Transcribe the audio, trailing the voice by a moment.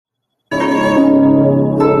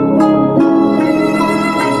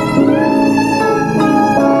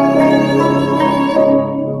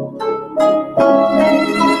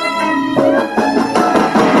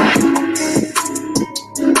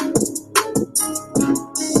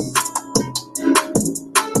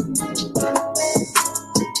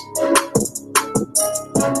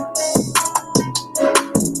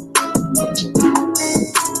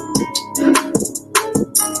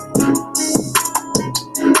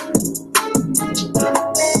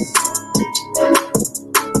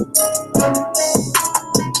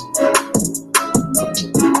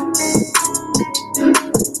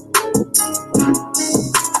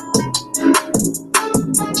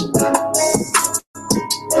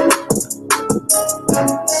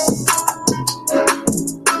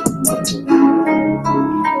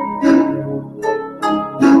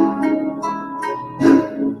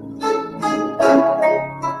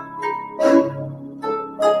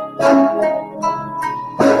Welcome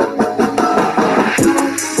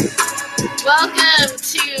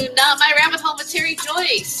to Not My Rabbit Hole with Terry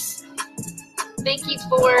Joyce. Thank you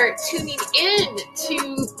for tuning in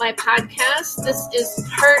to my podcast. This is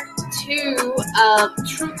part 2 of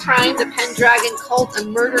True Crime, the Pendragon Cult,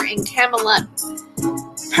 and Murder in Camelot.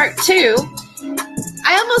 Part 2.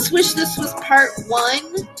 I almost wish this was part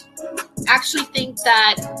 1. Actually think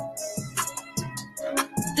that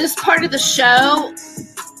this part of the show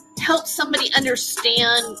helps somebody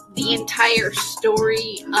understand the entire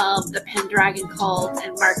story of the Pendragon Cult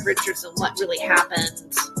and Mark Richards and what really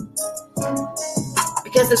happened.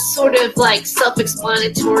 Because it's sort of like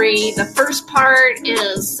self-explanatory. The first part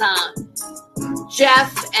is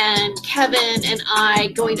Jeff and Kevin and I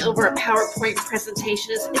going over a PowerPoint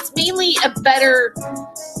presentation. It's mainly a better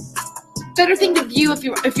thing to view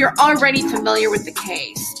if you're already familiar with the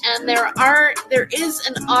case. And there is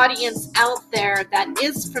an audience out there that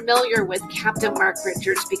is familiar with Captain Mark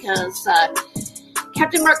Richards because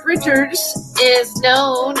Captain Mark Richards is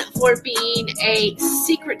known for being a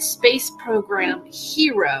secret space program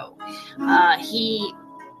hero.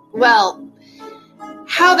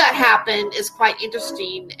 How that happened is quite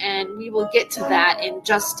interesting, and we will get to that in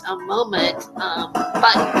just a moment.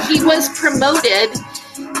 But he was promoted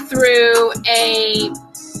through a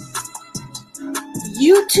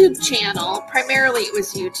YouTube channel. Primarily, it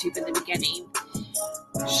was YouTube in the beginning.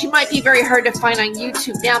 She might be very hard to find on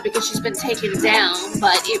YouTube now because she's been taken down,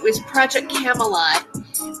 but it was Project Camelot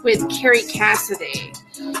with Kerry Cassidy.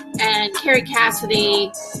 And Kerry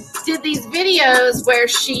Cassidy did these videos where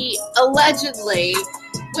she allegedly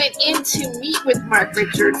went in to meet with Mark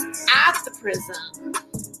Richards at the prison,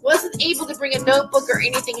 wasn't able to bring a notebook or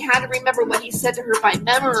anything, had to remember what he said to her by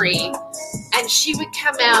memory, and she would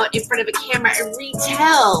come out in front of a camera and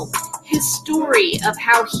retell his story of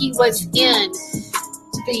how he was in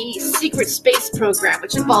the secret space program,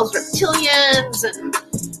 which involves reptilians and,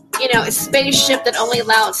 a spaceship that only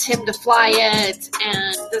allows him to fly it,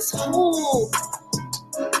 and this whole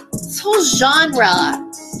genre.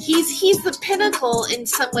 He's the pinnacle in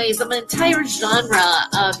some ways of an entire genre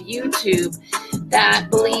of YouTube that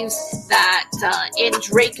believes that in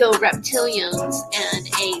Draco reptilians and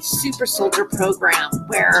a super soldier program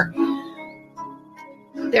where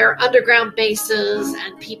there are underground bases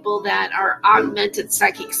and people that are augmented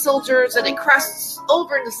psychic soldiers, and it crosses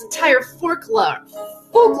over in this entire folklore.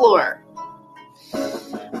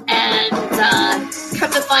 And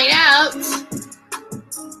come to find out,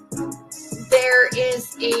 there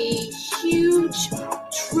is a huge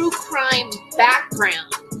true crime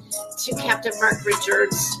background to Captain Mark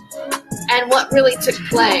Richards and what really took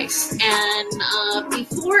place. And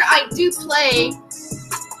before I do play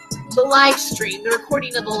the live stream, the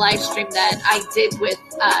recording of the live stream that I did with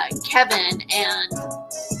Kevin and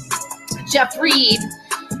Jeff Reed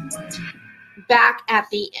back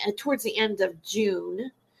at towards the end of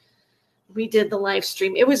June, we did the live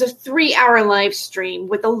stream. It was a 3-hour live stream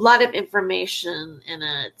with a lot of information in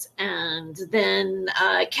it. And then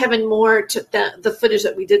Kevin Moore took the footage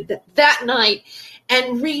that we did that night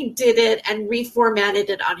and redid it and reformatted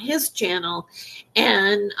it on his channel.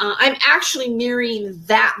 And I'm actually mirroring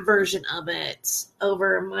that version of it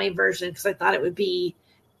over my version because I thought it would be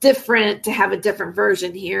different to have a different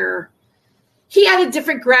version here. He added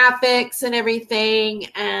different graphics and everything,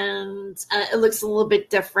 and it looks a little bit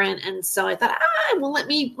different. And so I thought, let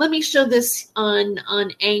me show this on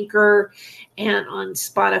Anchor and on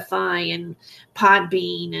Spotify and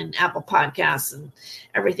Podbean and Apple Podcasts and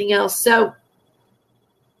everything else. So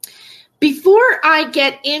before I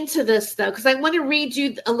get into this, though, because I want to read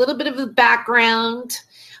you a little bit of the background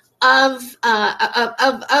of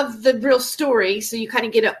the real story, so you kind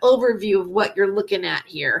of get an overview of what you're looking at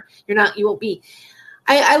here. You won't be.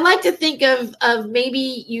 I like to think of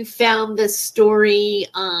maybe you found this story.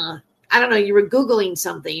 I don't know. You were Googling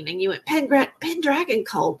something and you went Pendragon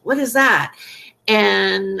Cult. What is that?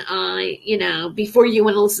 And before you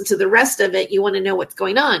want to listen to the rest of it, you want to know what's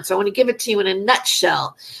going on. So I want to give it to you in a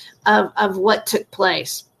nutshell of what took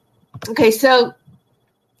place. Okay, so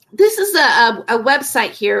this is a website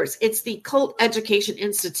here. It's the Cult Education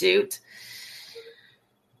Institute.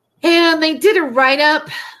 And they did a write-up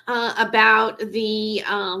about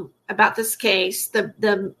this case.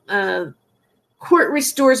 The court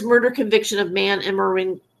restores murder conviction of man and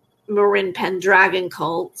Marin Pendragon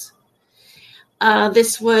Cult.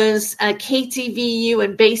 This was KTVU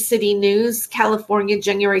and Bay City News, California,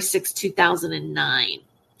 January 6, 2009.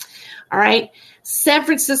 All right. San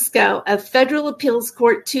Francisco, a federal appeals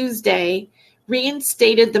court Tuesday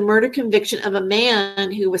reinstated the murder conviction of a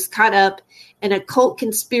man who was caught up in a cult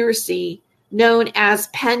conspiracy known as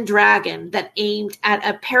Pendragon that aimed at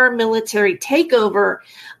a paramilitary takeover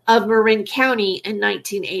of Marin County in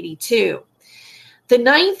 1982. The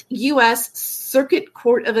Ninth U.S. Circuit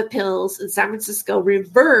Court of Appeals in San Francisco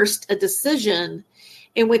reversed a decision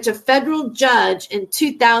in which a federal judge in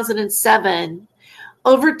 2007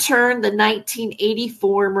 overturned the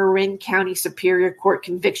 1984 Marin County Superior Court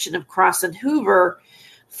conviction of Cross and Hoover,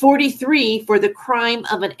 43, for the crime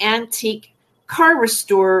of an antique car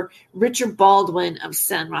restorer, Richard Baldwin of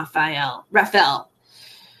San Rafael.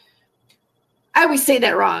 I always say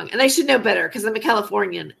that wrong, and I should know better because I'm a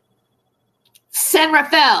Californian. San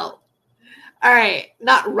Rafael. All right,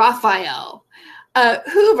 not Raphael.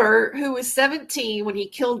 Hoover, who was 17 when he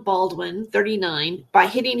killed Baldwin, 39, by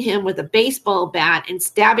hitting him with a baseball bat and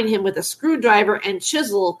stabbing him with a screwdriver and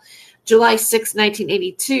chisel, July 6,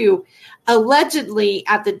 1982, allegedly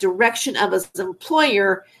at the direction of his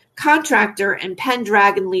employer, contractor, and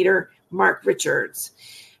Pendragon leader, Mark Richards.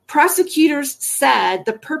 Prosecutors said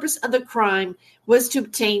the purpose of the crime was to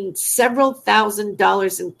obtain several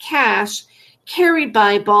 $1,000s in cash carried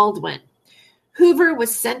by Baldwin. Hoover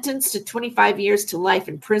was sentenced to 25 years to life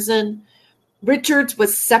in prison. Richards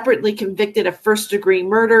was separately convicted of first-degree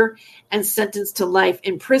murder and sentenced to life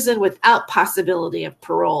in prison without possibility of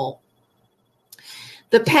parole.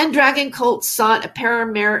 The Pendragon cult sought a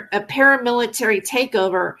paramilitary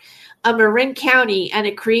takeover of Marin County and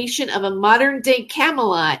a creation of a modern-day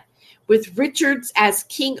Camelot with Richards as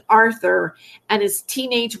King Arthur and his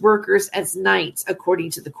teenage workers as knights,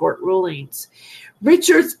 according to the court rulings.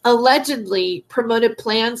 Richards allegedly promoted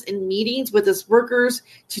plans and meetings with his workers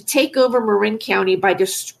to take over Marin County by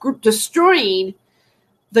destroying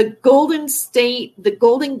the Golden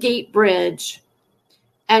Gate Bridge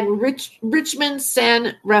and Richmond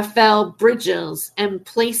San Rafael bridges and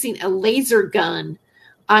placing a laser gun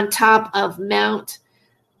on top of Mount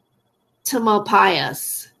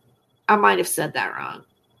Tamalpais. I might have said that wrong.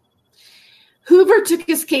 Hoover took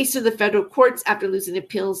his case to the federal courts after losing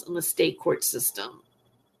appeals in the state court system.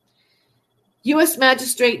 U.S.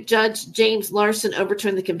 Magistrate Judge James Larson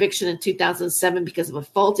overturned the conviction in 2007 because of a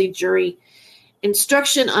faulty jury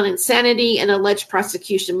instruction on insanity and alleged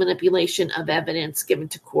prosecution manipulation of evidence given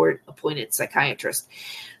to court-appointed psychiatrists.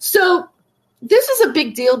 So this was a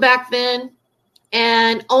big deal back then.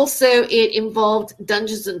 And also it involved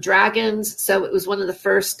Dungeons and Dragons. So it was one of the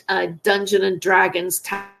first Dungeons and Dragons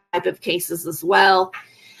type of cases as well.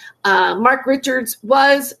 Mark Richards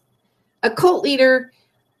was a cult leader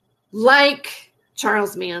like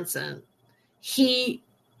Charles Manson. He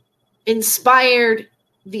inspired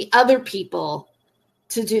the other people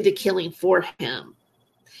to do the killing for him.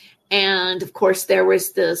 And of course, there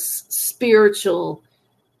was this spiritual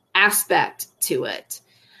aspect to it.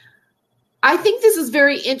 I think this is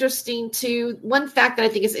very interesting too. One fact that I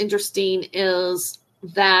think is interesting is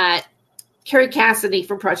that Carrie Cassidy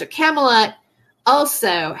from Project Camelot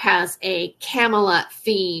also has a Camelot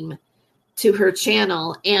theme to her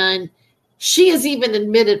channel. And she has even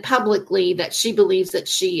admitted publicly that she believes that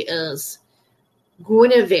she is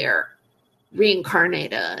Guinevere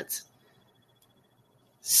reincarnated.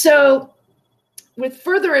 So with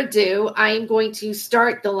further ado, I am going to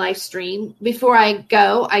start the live stream. Before I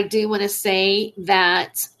go, I do want to say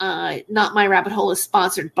that Not My Rabbit Hole is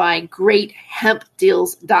sponsored by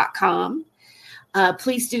GreatHempDeals.com.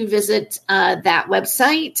 Please do visit that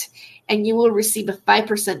website, and you will receive a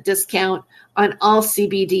 5% discount on all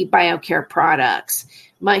CBD BioCare products.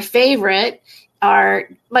 My favorite are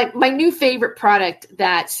my new favorite product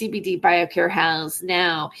that CBD BioCare has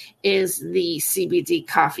now is the CBD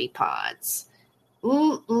coffee pods.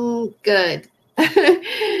 Good.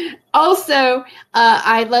 Also,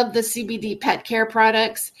 I love the CBD pet care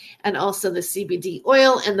products and also the CBD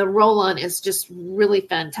oil, and the roll-on is just really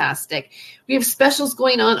fantastic. We have specials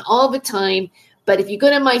going on all the time, but if you go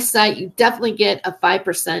to my site, you definitely get a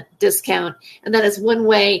 5% discount, and that is one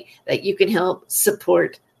way that you can help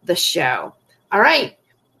support the show. All right.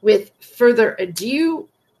 With further ado,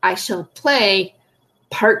 I shall play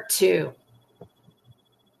part 2.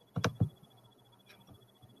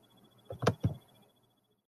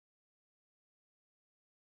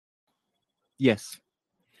 Yes.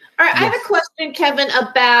 All right. Yes. I have a question, Kevin,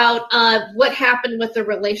 about what happened with the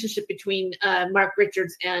relationship between Mark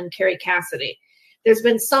Richards and Carrie Cassidy. There's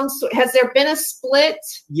been has there been a split?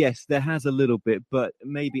 Yes, there has a little bit, but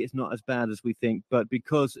maybe it's not as bad as we think. But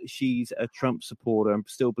because she's a Trump supporter and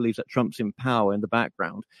still believes that Trump's in power in the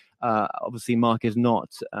background, obviously Mark is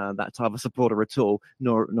not that type of supporter at all,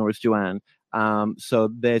 nor is Joanne.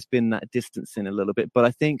 So there's been that distancing a little bit. But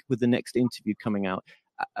I think with the next interview coming out,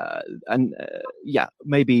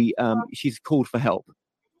 maybe she's called for help.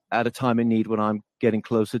 at a time in need when I'm getting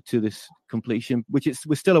closer to this completion, which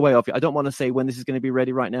we're still a way off. I don't want to say when this is going to be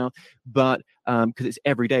ready right now, but because it's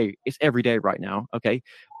every day right now. Okay.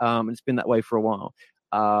 And it's been that way for a while.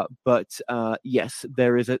 But yes,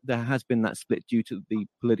 there has been that split due to the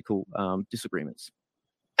political disagreements.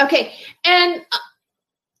 Okay. And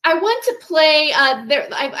I want to play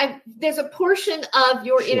there's a portion of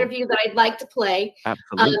your interview that I'd like to play.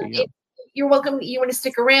 Absolutely. You're welcome. You want to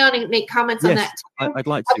stick around and make comments on that too? I'd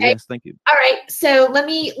like to. Okay. Yes, thank you. All right. So let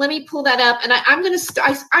me pull that up, and I'm going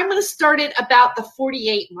to start it about the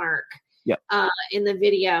 48 mark. Yep. In the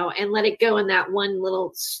video, and let it go in that one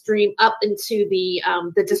little stream up into the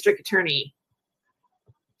district attorney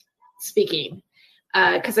speaking,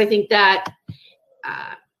 because I think that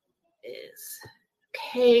is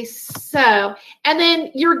okay. So, and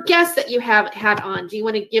then your guests that you have had on, do you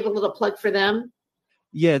want to give a little plug for them?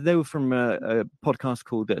 Yeah, they were from a podcast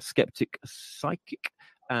called Skeptic Psychic,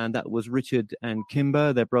 and that was Richard and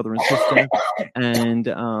Kimber, their brother and sister.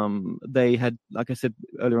 And they had, like I said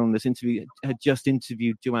earlier on in this interview, had just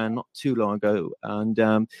interviewed Joanne not too long ago,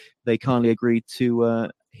 and they kindly agreed to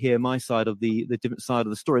hear my side of the different side of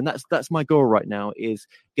the story. And that's my goal right now, is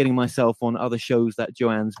getting myself on other shows that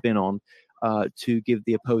Joanne's been on to give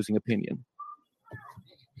the opposing opinion.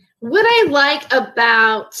 What I like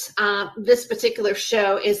about this particular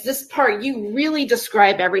show is this part. You really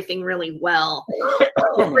describe everything really well.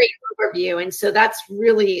 Great overview. And so that's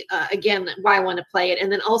really, again, why I want to play it.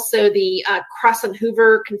 And then also the Cross and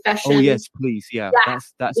Hoover confession. Oh, yes, please. Yeah,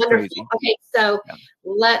 that's wonderful. crazy. Okay, so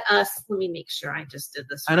let me make sure I just did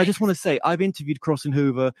this. And I just want to say, I've interviewed Cross and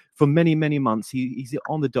Hoover for many, many months. He's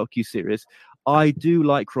on the docuseries. I do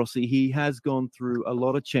like Crossy. He has gone through a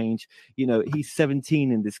lot of change. You know, he's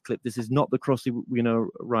 17 in this clip. This is not the Crossy we know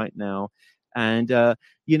right now. And,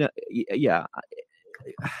 you know, yeah.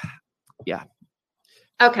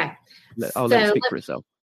 Okay. I'll let it speak for itself.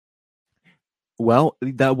 Well,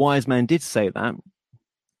 that wise man did say that.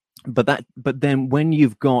 But then when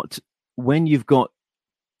you've got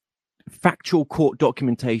factual court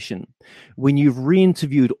documentation, when you've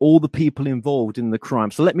re-interviewed all the people involved in the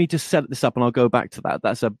crime. So let me just set this up and I'll go back to that.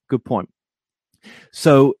 That's a good point.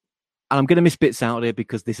 So I'm going to miss bits out here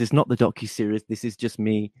because this is not the docuseries. This is just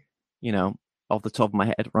me, you know, off the top of my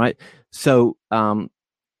head, right? So Mark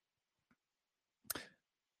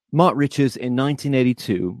Richards in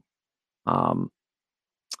 1982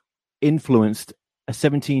 influenced a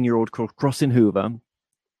 17-year-old called Crossin Hoover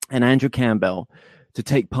and Andrew Campbell to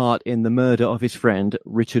take part in the murder of his friend,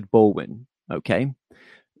 Richard Baldwin. Okay.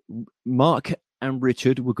 Mark and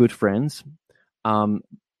Richard were good friends. Mr.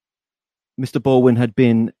 Baldwin had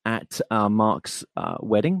been at Mark's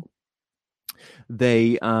wedding.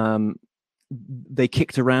 They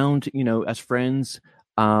kicked around, you know, as friends.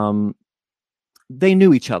 They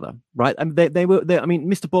knew each other, right? I mean, I mean,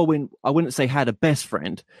 Mr. Baldwin, I wouldn't say had a best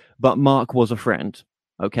friend, but Mark was a friend.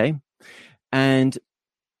 Okay. And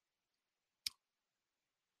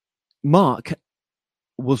Mark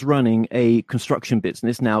was running a construction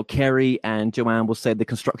business. Now, Kerry and Joanne will say the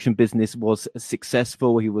construction business was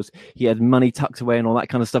successful. He had money tucked away and all that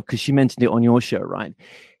kind of stuff, because she mentioned it on your show, right?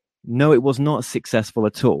 No, it was not successful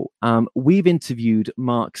at all. We've interviewed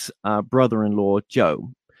Mark's brother-in-law,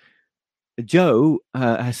 Joe. Joe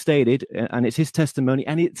has stated, and it's his testimony,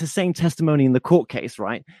 and it's the same testimony in the court case,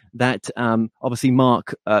 right? That obviously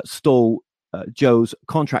Mark stole Joe's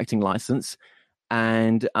contracting license.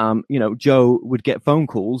 And, you know, Joe would get phone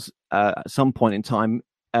calls at some point in time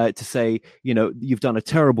to say, you know, you've done a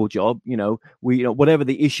terrible job. You know, whatever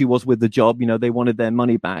the issue was with the job, you know, they wanted their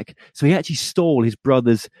money back. So he actually stole his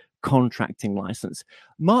brother's contracting license.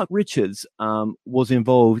 Mark Richards was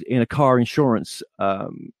involved in a car insurance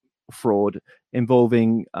fraud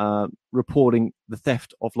involving reporting the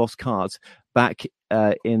theft of lost cars back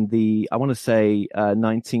in the, I want to say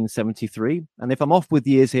 1973. And if I'm off with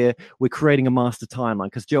years here, we're creating a master timeline,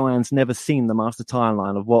 because Joanne's never seen the master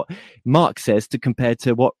timeline of what Mark says to compare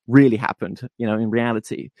to what really happened, you know, in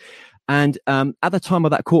reality. And at the time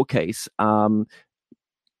of that court case,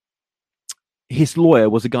 his lawyer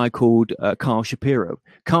was a guy called Carl Shapiro.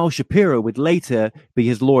 Carl Shapiro would later be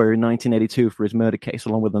his lawyer in 1982 for his murder case,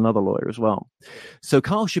 along with another lawyer as well. So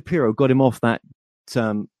Carl Shapiro got him off that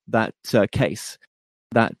case,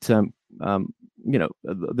 you know,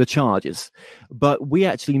 the charges. But we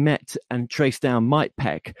actually met and traced down Mike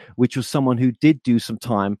Peck, which was someone who did do some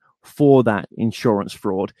time for that insurance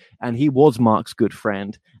fraud, and he was Mark's good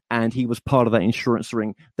friend, and he was part of that insurance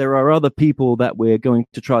ring. There are other people that we're going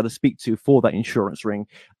to try to speak to for that insurance ring,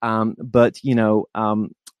 but you know,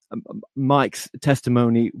 Mike's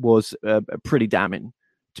testimony was pretty damning,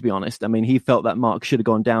 to be honest. I mean, he felt that Mark should have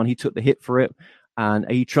gone down. He took the hit for it. And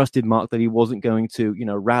he trusted Mark that he wasn't going to,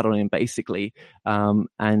 rat on him, basically, and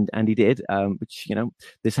he did, which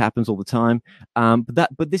this happens all the time.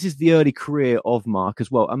 But this is the early career of Mark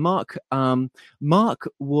as well. And Mark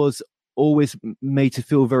was always made to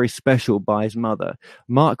feel very special by his mother.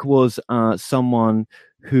 Mark was someone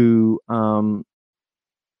who.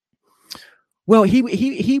 Well,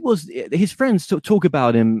 he was. His friends talk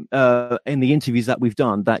about him in the interviews that we've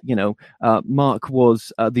done. That Mark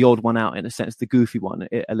was the odd one out, in a sense, the goofy one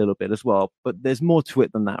a little bit as well. But there's more to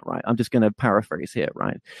it than that, right? I'm just going to paraphrase here,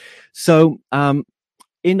 right? So, in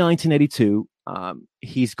 1982,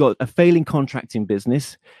 he's got a failing contracting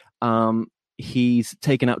business. He's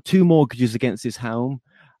taken out 2 mortgages against his home.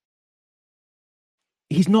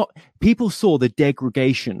 People saw the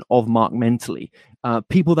degradation of Mark mentally.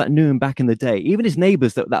 People that knew him back in the day, even his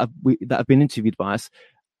neighbors that have been interviewed by us,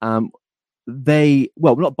 not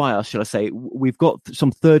by us, shall I say, we've got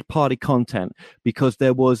some third-party content, because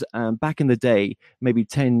there was, back in the day, maybe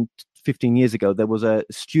 10, 15 years ago, there was a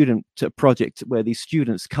student project where these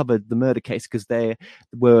students covered the murder case because they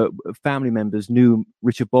were family members knew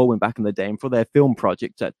Richard Baldwin back in the day, and for their film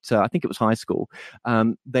project at I think it was high school,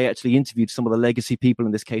 they actually interviewed some of the legacy people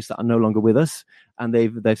in this case that are no longer with us, and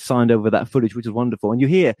they've signed over that footage, which is wonderful. And you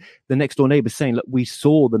hear the next door neighbors saying, look, we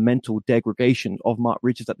saw the mental degradation of Mark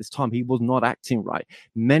Richards at this time. He was not acting right.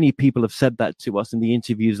 Many people have said that to us in the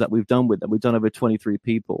interviews that we've done with them. We've done over 23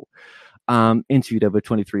 people. Interviewed over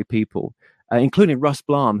 23 people, including Russ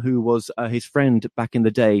Blum, who was his friend back in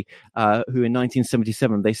the day, who in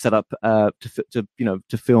 1977 they set up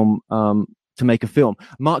to film, to make a film.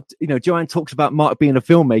 Mark, Joanne talks about Mark being a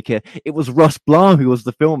filmmaker. It was Russ Blum who was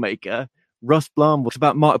the filmmaker. Russ Blum was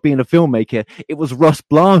about Mark being a filmmaker. It was Russ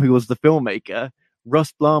Blum who was the filmmaker.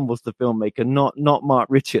 Russ Blum was the filmmaker, not Mark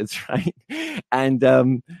Richards, right?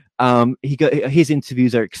 And his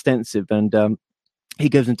interviews are extensive, and he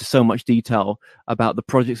goes into so much detail about the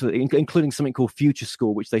projects, including something called Future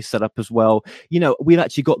School, which they set up as well. We've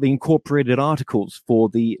actually got the incorporated articles for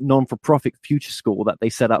the non-for-profit Future School that they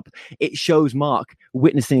set up. It shows Mark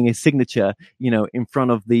witnessing his signature, in front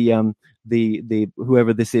of the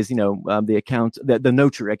whoever this is, the account, the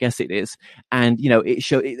notary, I guess it is. And,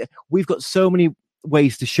 we've got so many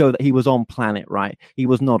ways to show that he was on planet, right? He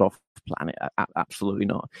was not off planet. Absolutely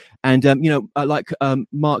not. And,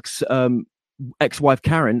 Mark's, ex-wife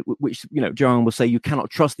Karen, which Joanne will say, you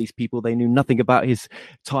cannot trust these people. They knew nothing about his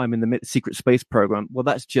time in the secret space program. Well,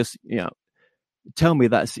 that's just tell me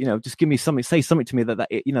that's just give me something, say something to me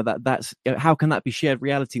that's how can that be shared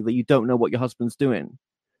reality that you don't know what your husband's doing?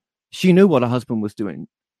 She knew what her husband was doing.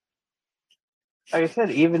 Like I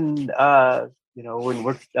said, even when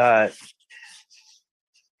we're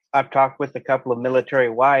I've talked with a couple of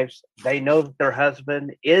military wives, they know that their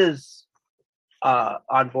husband is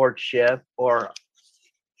on board ship or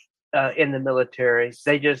in the military.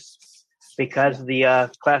 They just, because of the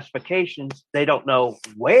classifications, they don't know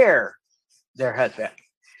where their husband.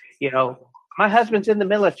 My husband's in the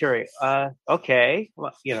military. Okay,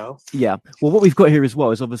 well, Yeah. Well, what we've got here as well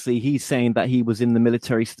is obviously he's saying that he was in the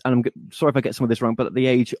military, and I'm sorry if I get some of this wrong, but at the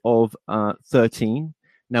age of 13.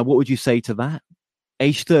 Now, what would you say to that?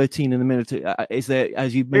 Age 13 in the military. Is there,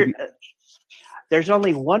 as you maybe? There's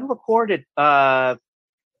only one recorded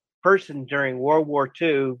person during World War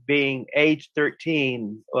II being age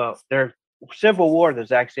 13. Well, there's Civil War.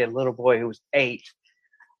 There's actually a little boy who was 8,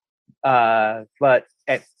 but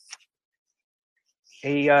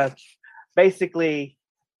he basically,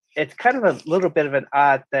 it's kind of a little bit of an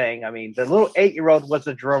odd thing. I mean, the little 8-year-old was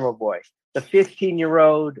a drummer boy. The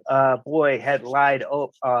 15-year-old boy had lied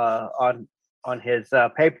on his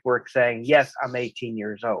paperwork saying, "Yes, I'm 18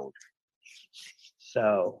 years old."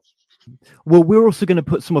 So, well, we're also going to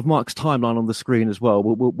put some of Mark's timeline on the screen as well.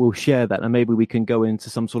 We'll share that, and maybe we can go into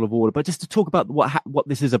some sort of order. But just to talk about what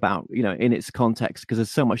this is about, in its context, because there's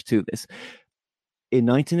so much to this. In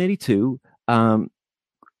 1982,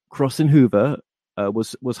 Cross and Hoover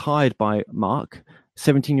was hired by Mark.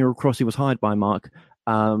 17-year-old Crossy was hired by Mark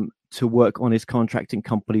to work on his contracting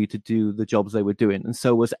company to do the jobs they were doing, and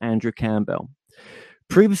so was Andrew Campbell.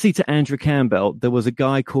 Previously to Andrew Campbell, there was a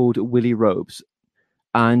guy called Willie Robes.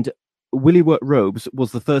 And Willie Robes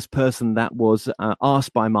was the first person that was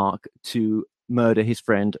asked by Mark to murder his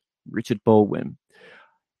friend Richard Baldwin.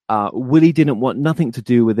 Willie didn't want nothing to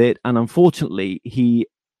do with it, and unfortunately, he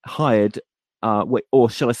hired, or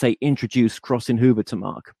shall I say, introduced Cross and Hoover to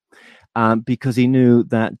Mark because he knew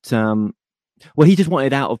that, he just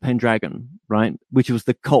wanted out of Pendragon, right? Which was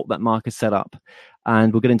the cult that Mark had set up,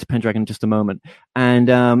 and we'll get into Pendragon in just a moment.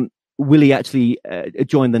 And Willie actually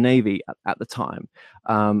joined the Navy at the time,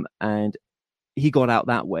 and he got out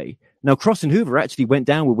that way. Now, Cross and Hoover actually went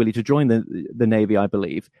down with Willie to join the Navy, I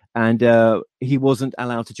believe, and he wasn't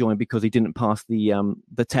allowed to join because he didn't pass the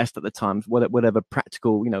test at the time, whatever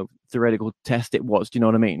practical, theoretical test it was. Do you know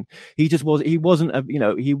what I mean? He just was. He wasn't.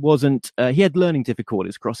 He wasn't. He had learning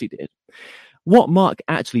difficulties. Crossy did. What Mark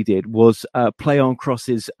actually did was play on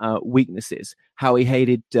Cross's weaknesses. How he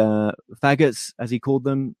hated faggots, as he called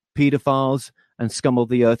them, pedophiles, and scum of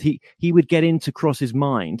the earth. He would get into Cross's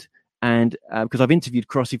mind. And because I've interviewed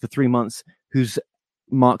Crossy for 3 months, who's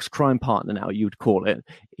Mark's crime partner now, you would call it.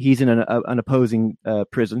 He's in an opposing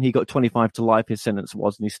prison. He got 25 to life, his sentence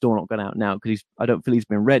was, and he's still not got out now because I don't feel he's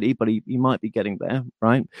been ready, but he might be getting there,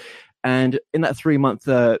 right? And in that 3-month,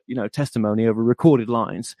 testimony over recorded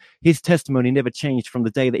lines, his testimony never changed from the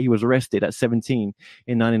day that he was arrested at 17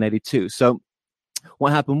 in 1982. So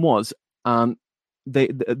what happened was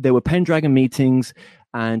there were Pendragon meetings,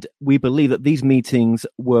 and we believe that these meetings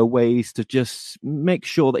were ways to just make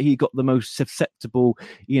sure that he got the most susceptible,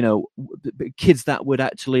 kids that would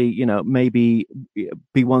actually, maybe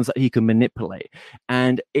be ones that he could manipulate.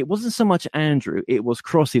 And it wasn't so much Andrew, it was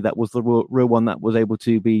Crossy that was the real one that was able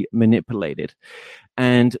to be manipulated.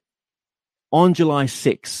 And on July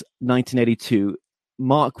 6, 1982,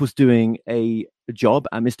 Mark was doing a job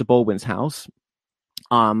at Mr. Baldwin's house.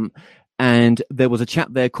 And there was a chap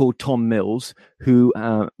there called Tom Mills who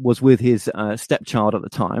was with his stepchild at the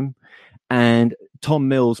time. And Tom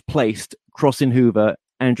Mills placed Cross and Hoover,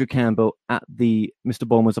 Andrew Campbell at the Mr.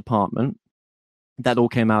 Baldwin's apartment. That all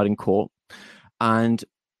came out in court. And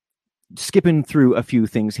skipping through a few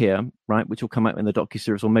things here, right, which will come out in the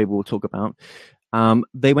docuseries, or maybe we'll talk about.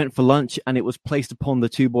 They went for lunch, and it was placed upon the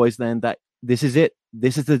two boys then that this is it.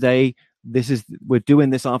 This is the day. We're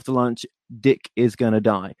doing this after lunch. Dick is going to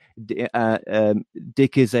die.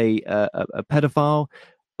 Dick is a pedophile,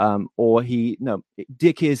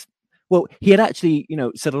 Dick is, well, he had actually,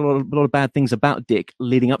 said a lot of bad things about Dick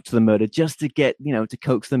leading up to the murder, just to get, to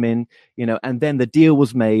coax them in, and then the deal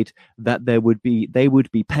was made that they would be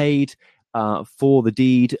paid for the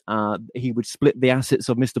deed. He would split the assets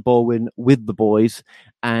of Mr. Baldwin with the boys,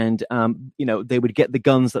 and they would get the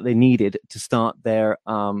guns that they needed to start their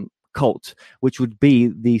cult, which would be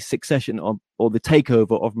the succession or the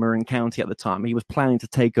takeover of Marin County at the time. He was planning to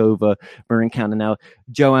take over Marin County. Now,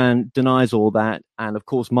 Joanne denies all that, and of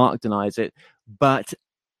course Mark denies it, but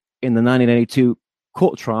in the 1982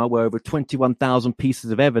 court trial, where over 21,000 pieces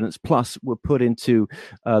of evidence plus were put into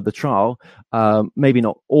the trial, maybe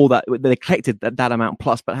not all that they collected that amount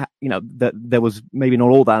plus, but that there was maybe not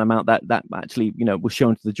all that amount that actually was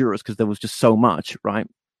shown to the jurors, because there was just so much, right?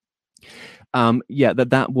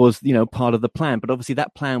 That was part of the plan, but obviously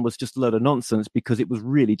that plan was just a load of nonsense, because it was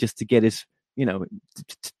really just to get his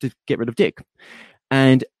to get rid of Dick.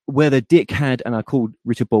 And whether Dick had, and I called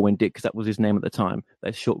Richard Baldwin Dick because that was his name at the time,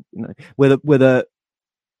 that's short, whether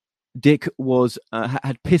Dick was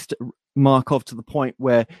had pissed Mark off to the point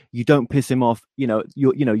where you don't piss him off,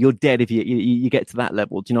 you're dead if you get to that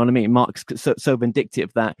level. Do you know what I mean? Mark's so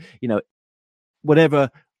vindictive that whatever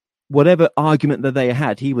argument that they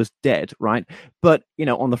had, he was dead, right? But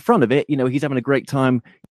on the front of it, he's having a great time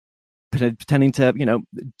pretending to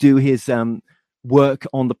do his work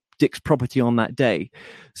on the Dick's property on that day.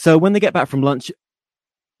 So when they get back from lunch,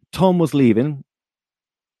 Tom was leaving.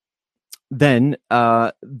 Then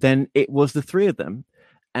it was the three of them,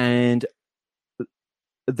 and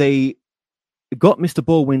they got Mr.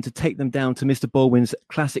 Baldwin to take them down to Mr. Baldwin's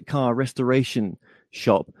classic car restoration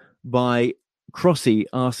shop by Crossy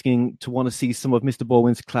asking to want to see some of Mr.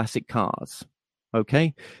 Baldwin's classic cars.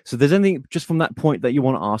 Okay, so there's anything just from that point that you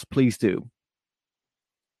want to ask, please do.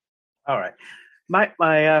 All right,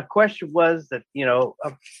 my question was that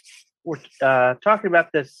we're talking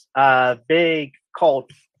about this big cult,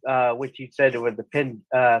 which you said was the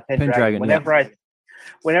Pendragon.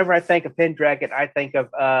 Whenever I think of Pendragon, I think of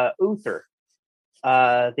Uther,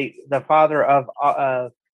 the father of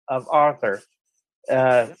Arthur,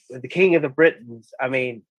 the king of the Britons. I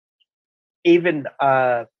mean, even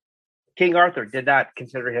King Arthur did not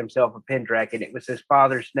consider himself a Pendragon. It was his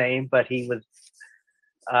father's name, but he was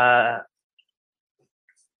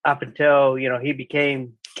up until he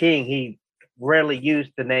became king, he rarely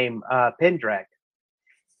used the name Pendragon.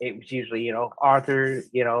 It was usually Arthur,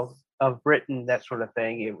 of Britain, that sort of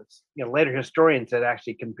thing. It was later historians that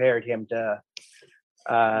actually compared him to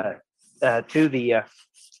the.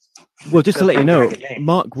 Well, just to let you know,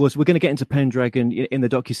 Mark was. We're going to get into Pendragon in the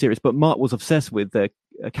docuseries, but Mark was obsessed with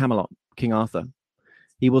Camelot, King Arthur.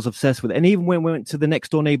 He was obsessed with it, and even when we went to the next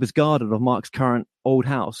door neighbor's garden of Mark's current old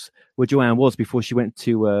house, where Joanne was before she went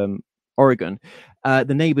to Oregon,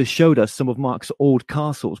 the neighbors showed us some of Mark's old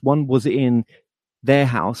castles. One was in their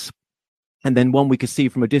house, and then one we could see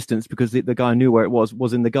from a distance because the guy knew where it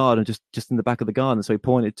was in the garden, just in the back of the garden. So he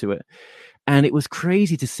pointed to it, and it was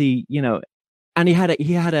crazy to see, and he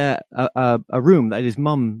had a room that his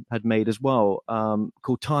mum had made as well,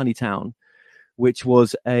 called Tiny Town, which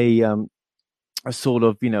was a sort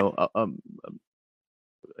of,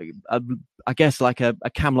 I guess like a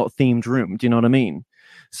Camelot themed room. Do you know what I mean?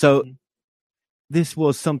 So this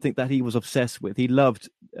was something that he was obsessed with. He loved,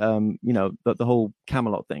 the whole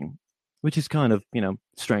Camelot thing, which is kind of,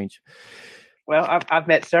 strange. Well, I've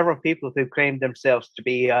met several people who claimed themselves to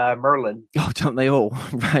be Merlin. Oh, don't they all?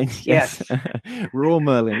 Right? Yes. We're all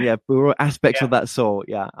Merlin. Yeah, we're all aspects of that soul.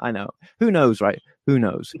 Yeah, I know. Who knows, right? Who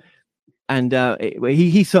knows? And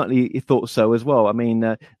he certainly thought so as well. I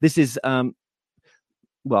mean, this is,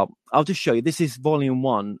 well, I'll just show you. This is volume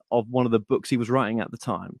 1 of one of the books he was writing at the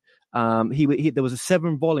time. There was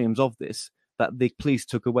 7 volumes of this that the police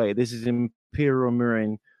took away. This is Imperial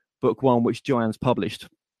Marine Book 1, which Joanne's published.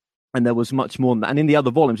 And there was much more than that. And in the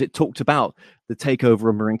other volumes, it talked about the takeover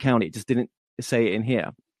of Marin County. It just didn't say it in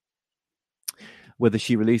here. Whether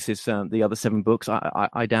she releases the other 7 books,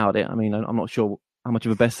 I doubt it. I mean, I'm not sure how much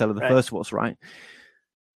of a bestseller the first was, right?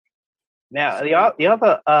 Now, the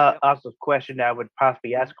other also question I would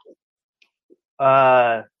possibly ask,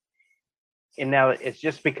 and now it's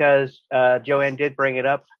just because Joanne did bring it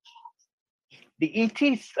up, the ET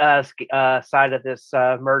side of this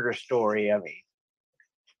murder story, I mean,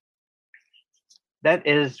 that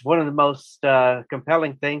is one of the most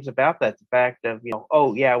compelling things about that, the fact of,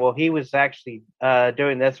 oh, yeah, well, he was actually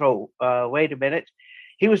doing this. Oh, wait a minute.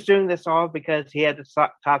 He was doing this all because he had the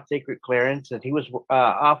top secret clearance and he was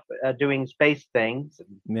off doing space things.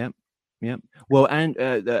 Yep. Well, and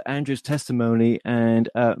Andrew's testimony and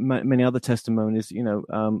many other testimonies,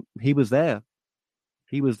 he was there.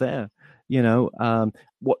 He was there.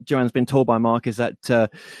 What Joanne's been told by Mark is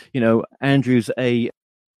that, Andrew's a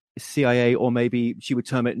CIA, or maybe she would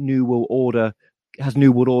term it New World Order, has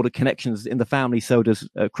New World Order connections in the family. So does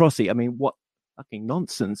Crossy. I mean, what fucking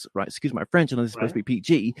nonsense, right? Excuse my French, and this is supposed to be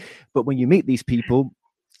PG, but when you meet these people,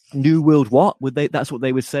 New World what? That's what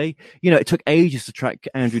they would say. It took ages to track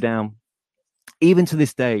Andrew down. Even to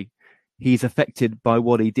this day, he's affected by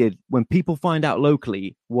what he did. When people find out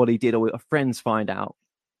locally what he did, or friends find out,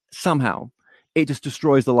 somehow, it just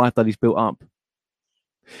destroys the life that he's built up.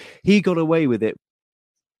 He got away with it,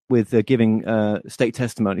 with giving state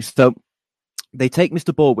testimony. So they take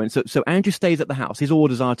Mr. Baldwin. So Andrew stays at the house. His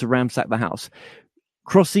orders are to ransack the house.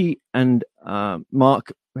 Crossy and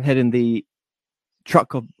Mark head in the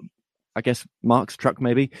truck of, I guess, Mark's truck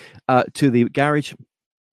maybe, to the garage.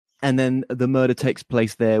 And then the murder takes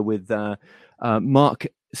place there with Mark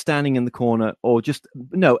standing in the corner, or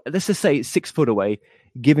let's just say 6 foot away,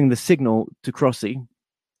 giving the signal to Crossy.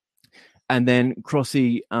 And then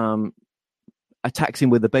Crossy attacks him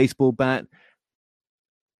with a baseball bat.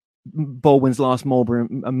 Baldwin's last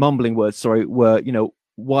mumbling words, were,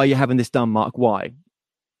 why are you having this done, Mark? Why?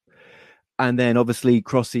 And then obviously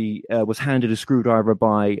Crossy was handed a screwdriver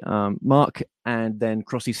by Mark, and then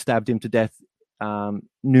Crossy stabbed him to death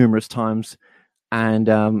numerous times.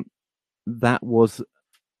 And that was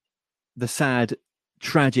the sad,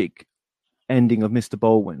 tragic ending of Mr.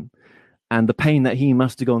 Baldwin. And the pain that he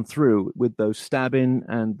must have gone through with those stabbing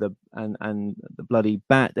and the bloody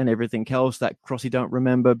bat and everything else that Crossy don't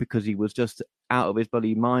remember because he was just out of his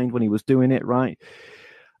bloody mind when he was doing it, right?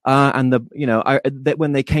 And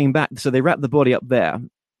when they came back, so they wrapped the body up there,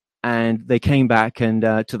 and they came back and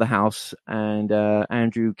to the house, and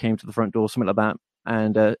Andrew came to the front door, something like that,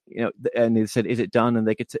 and and they said, "Is it done?"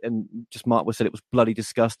 And just Mark said it was bloody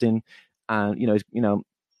disgusting, and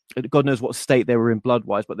God knows what state they were in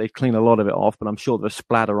blood-wise, but they've cleaned a lot of it off, but I'm sure there's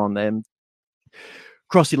splatter on them.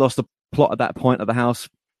 Crossy lost the plot at that point of the house.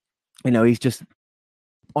 He's just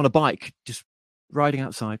on a bike, just riding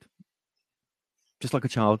outside, just like a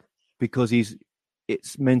child, because he's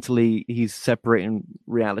separating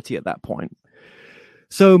reality at that point.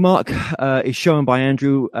 So Mark is shown by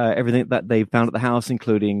Andrew everything that they found at the house,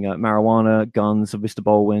 including marijuana, guns of Mr.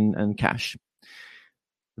 Baldwin, and cash.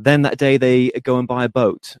 Then that day they go and buy a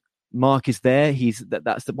boat. Mark is there.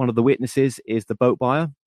 That's one of the witnesses is the boat buyer.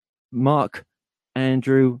 Mark,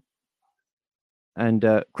 Andrew, and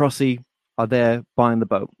Crossy are there buying the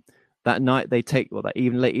boat. That night late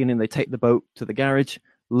evening, they take the boat to the garage,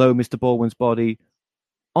 lower Mr. Baldwin's body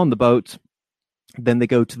on the boat. Then they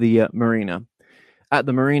go to the marina. At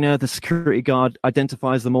the marina, the security guard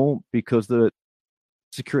identifies them all because the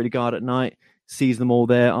security guard at night sees them all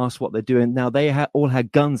there, asks what they're doing. Now, they all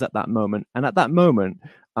had guns at that moment. And at that moment,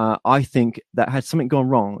 I think that had something gone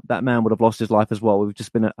wrong, that man would have lost his life as well. We've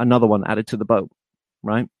just been another one added to the boat,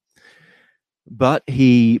 right? But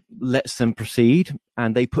he lets them proceed,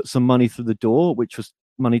 and they put some money through the door, which was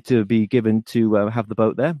money to be given to have the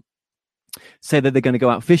boat there. Say that they're going to go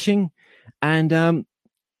out fishing, and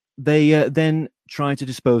they then try to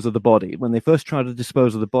dispose of the body. When they first tried to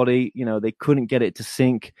dispose of the body, they couldn't get it to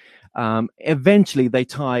sink. Eventually, they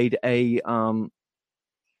tied an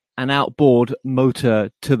outboard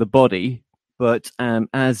motor to the body, but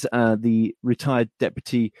as the retired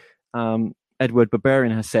deputy Edward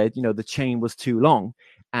Barbarian has said, the chain was too long,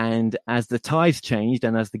 and as the tides changed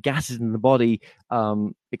and as the gases in the body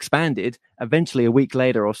expanded, eventually a week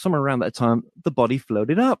later or somewhere around that time, the body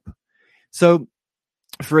floated up. So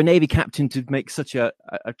for a Navy captain to make such a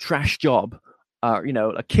trash job,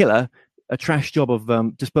 a killer, a trash job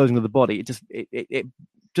of disposing of the body, it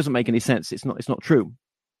doesn't make any sense. It's not true.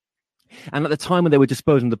 And at the time when they were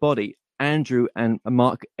disposing of the body, Andrew and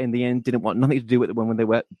Mark in the end didn't want nothing to do with it when they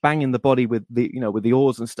were banging the body with the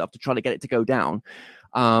oars and stuff to try to get it to go down.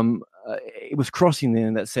 It was Crossing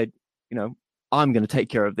then that said, I'm going to take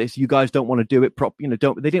care of this. You guys don't want to do it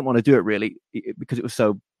they didn't want to do it really because it was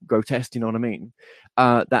so grotesque, you know what I mean?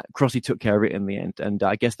 That Crossy took care of it in the end. And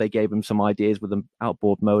I guess they gave him some ideas with an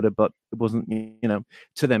outboard motor, but it wasn't,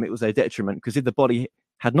 to them, it was their detriment, because if the body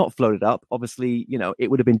had not floated up, obviously,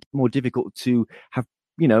 it would have been more difficult to have,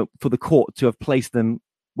 for the court to have placed them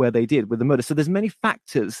where they did with the murder. So there's many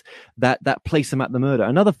factors that place them at the murder.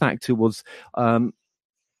 Another factor was on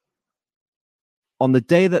the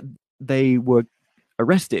day that they were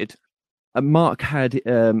arrested, Mark, Andrew,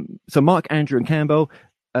 and Campbell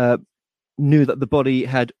knew that the body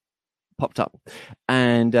had popped up,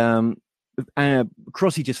 and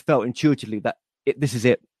Crossy just felt intuitively that this is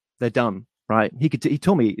it, they're done. Right, he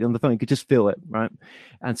told me on the phone he could just feel it, right,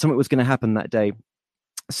 and something was going to happen that day.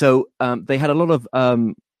 So they had a lot of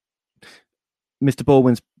Mr.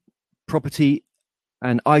 Baldwin's property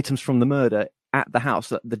and items from the murder at the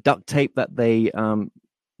house. The duct tape that they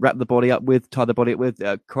wrapped the body up with, tied the body up with,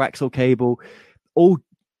 coaxial cable, all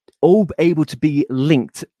able to be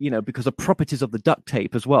linked, because of properties of the duct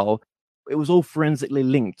tape as well. It was all forensically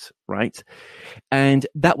linked, right? And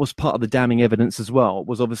that was part of the damning evidence as well,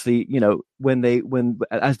 was obviously,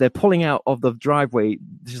 as they're pulling out of the driveway,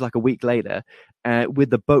 this is like a week later,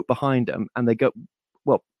 with the boat behind them, and they go,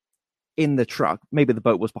 in the truck, maybe the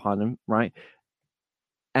boat was behind them, right?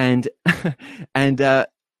 And they're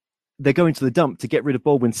going to the dump to get rid of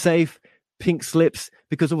Baldwin's safe, pink slips,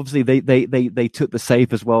 because obviously they took the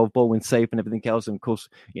safe as well, Baldwin's safe and everything else. And of course,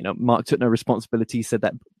 Mark took no responsibility, said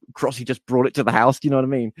that Crossy just brought it to the house. Do you know what I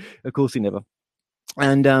mean? Of course he never.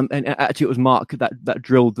 And actually it was Mark that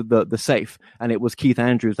drilled the safe, and it was Keith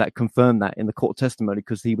Andrews that confirmed that in the court testimony,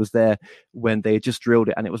 because he was there when they had just drilled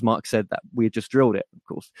it, and it was Mark said that we had just drilled it, of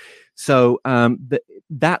course. So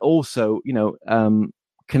that also,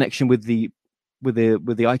 connection with the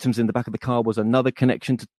items in the back of the car was another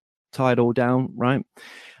connection to tie it all down, right?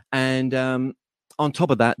 And on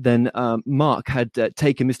top of that, then Mark had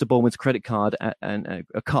taken Mr. Baldwin's credit card and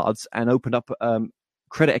cards and opened up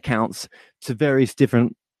credit accounts to various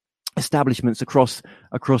different establishments across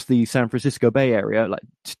the San Francisco Bay Area, like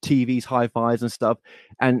TVs, hi-fis and stuff.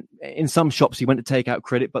 And in some shops he went to take out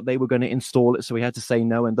credit, but they were going to install it, so he had to say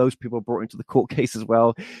no. And those people were brought into the court case as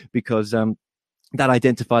well, because that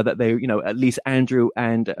identified that they, at least Andrew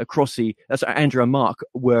and Crossy, Andrew and Mark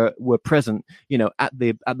were present, at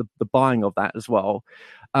the buying of that as well.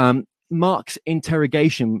 Mark's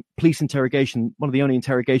police interrogation, one of the only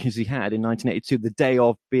interrogations he had in 1982, the day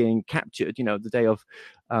of being captured, the day of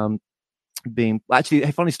actually,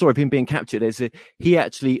 a funny story of him being captured is he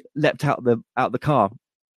actually leapt out the car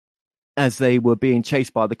as they were being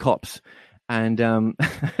chased by the cops. And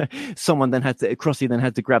Crossy then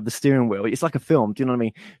had to grab the steering wheel. It's like a film, do you know what I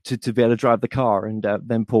mean? To be able to drive the car, and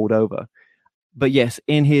then pulled over. But yes,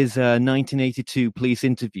 in his 1982 police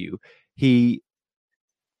interview, he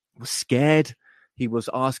was scared. He was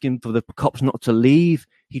asking for the cops not to leave.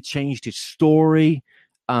 He changed his story.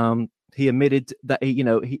 He admitted that he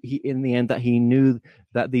in the end that he knew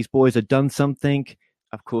that these boys had done something.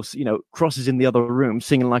 Of course, Cross is in the other room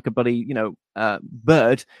singing like a bloody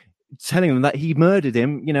bird, telling them that he murdered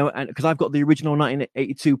him, and because I've got the original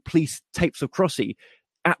 1982 police tapes of Crossy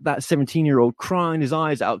at that 17-year-old crying his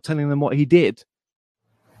eyes out, telling them what he did.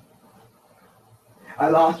 I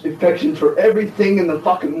lost affection for everything in the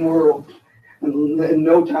fucking world in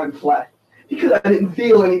no time flat, because I didn't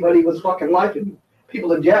feel anybody was fucking liking me.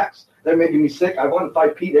 People in Jack's, they're making me sick. I want to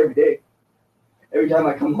fight Pete every day. Every time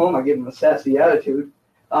I come home, I give him a sassy attitude.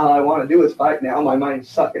 All I want to do is fight now. My mind's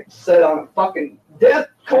set on a fucking death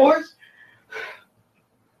course.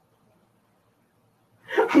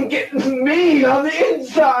 I'm getting mean on the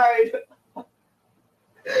inside.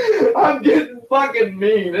 I'm getting fucking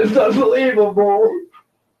mean. It's unbelievable.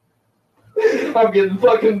 I'm getting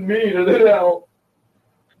fucking meaner than hell.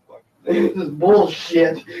 This is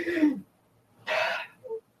bullshit.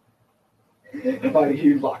 If I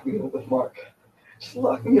hear you lock me up with Mark. Just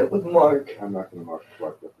lock me up with Mark. I'm not going to lock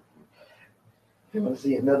up with you. You want to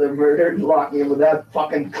see another murder? Lock me up with that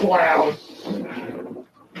fucking clown.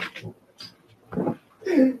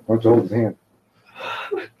 Why don't you hold his hand?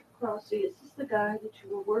 Crossy, is this the guy that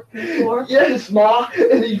you were working for? Yes, Ma.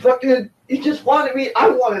 And he just wanted me. I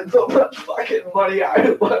wanted so much fucking money.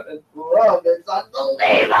 I wanted love. It's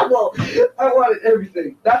unbelievable. I wanted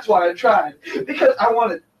everything. That's why I tried. Because I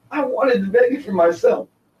wanted to make it for myself.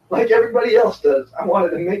 Like everybody else does. I wanted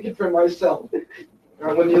to make it for myself.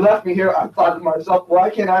 And when you left me here, I thought to myself, why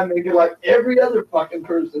can't I make it like every other fucking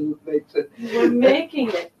person makes it? You were making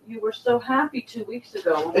it. You were so happy 2 weeks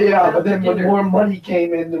ago. Yeah, but then when more money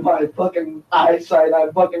came into my fucking eyesight, I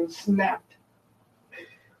fucking snapped.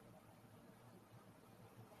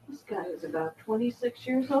 This guy is about 26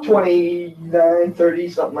 years old. 29, 30,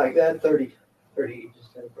 something like that. 30. 30, he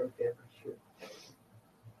just had a birthday, I'm sure.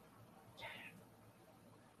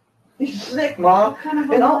 He's sick, Mom. What kind of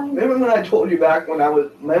a And mind? remember when I told you back when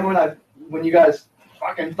when you guys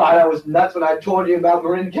fucking thought I was nuts when I told you about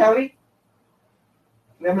Marin County?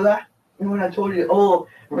 Remember that? Remember when I told you, oh,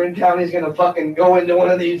 Marin County's gonna fucking go into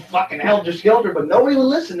one of these fucking helter-skelter, but nobody would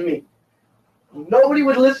listen to me. Nobody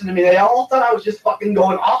would listen to me. They all thought I was just fucking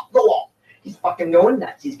going off the wall. He's fucking going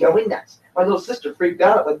nuts. He's going nuts. My little sister freaked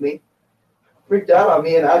out with me. Freaked out on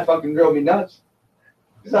me, and I fucking drove me nuts.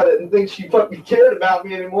 Because I didn't think she fucking cared about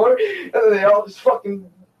me anymore. And then they all just fucking...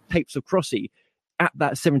 Tapes of Crossy at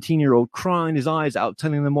that 17-year-old crying his eyes out,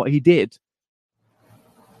 telling them what he did.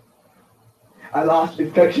 I lost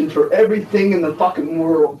affection for everything in the fucking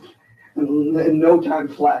world in no time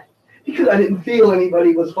flat. Because I didn't feel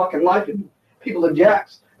anybody was fucking liking me. People at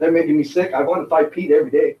Jack's, they're making me sick. I want to fight Pete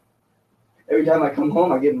every day. Every time I come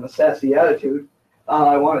home, I give him a sassy attitude. All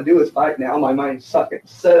I want to do is fight now. My mind's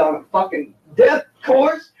set on a fucking death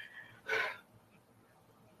course.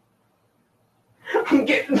 I'm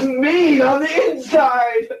getting mean on the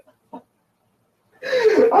inside.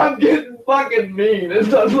 I'm getting fucking mean.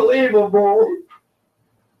 It's unbelievable.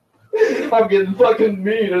 I'm getting fucking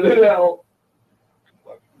meaner than hell.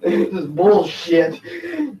 This is bullshit.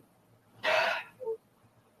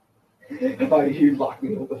 If I hear you lock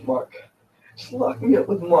me up with Mark. Just lock me up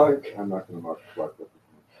with Mark. I'm not going to lock up with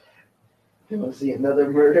you. You want to see another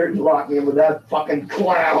murder? Lock me up with that fucking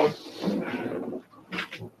clown.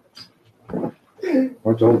 Why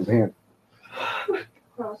don't you hold his hand?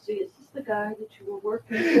 Crossy, is this the guy that you were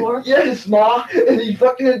working for? Yes, Ma. And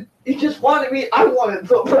he just wanted me. I wanted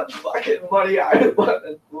so much fucking money. I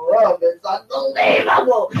wanted love. It's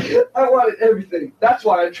unbelievable. I wanted everything. That's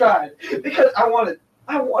why I tried. Because I wanted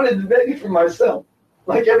to make it for myself.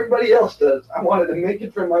 Like everybody else does. I wanted to make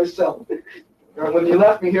it for myself. And when you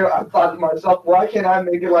left me here, I thought to myself, why can't I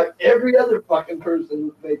make it like every other fucking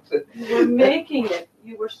person makes it? You were making it.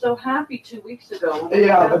 You were so happy 2 weeks ago.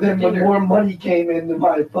 Yeah, but then when more money came into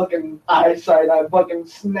my fucking eyesight, I fucking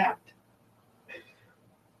snapped.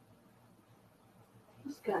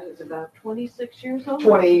 This guy is about 26 years old.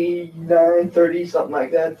 29, 30, something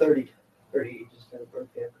like that. 30. 30, he just had a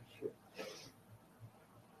birthday, I'm sure.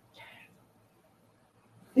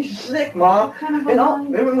 He's sick, Mom. What kind of a And mind?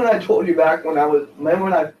 remember when I told you back when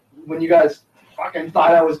when you guys fucking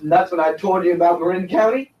thought I was nuts when I told you about Marin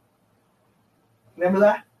County? Remember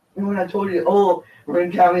that? Remember when I told you, oh,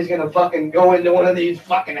 Marin County's gonna fucking go into one of these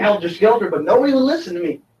fucking helter-skelter, but nobody would listen to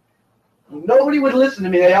me. Nobody would listen to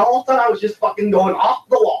me. They all thought I was just fucking going off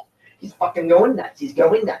the wall. He's fucking going nuts. He's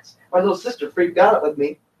going nuts. My little sister freaked out with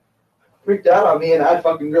me. Freaked out on me, and I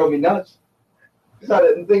fucking drove me nuts. Because I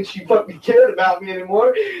didn't think she fucking cared about me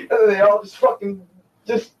anymore. And then they all just fucking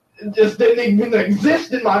just didn't even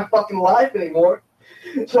exist in my fucking life anymore.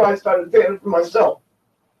 So I started fending for myself.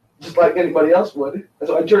 Just like anybody else would. And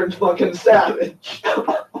so I turned fucking savage.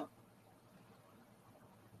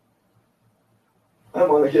 I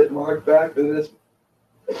want to get Mark back for this.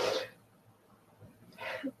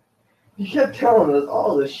 You kept telling us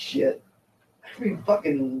all this shit. Every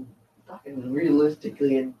fucking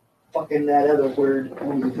realistically and fucking that other word.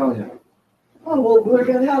 What was he telling you? Oh, well, we're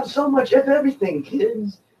going to have so much of everything,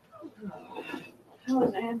 kids. How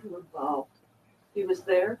was Andrew involved? He was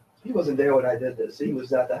there? He wasn't there when I did this. He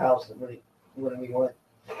was at the house when we went.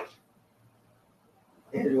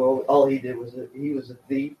 Andrew, all he did was he was a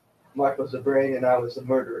thief, Mark was a brain, and I was a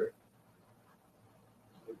murderer.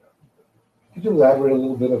 Could you elaborate a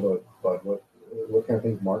little bit about what kind of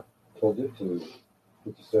things Mark told you to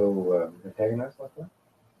get you so antagonized like that?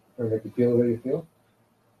 Or make you feel the way you feel?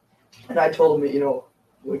 And I told him,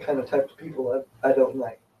 what kind of types of people I don't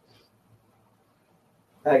like.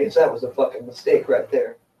 I guess that was a fucking mistake right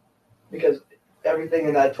there. Because everything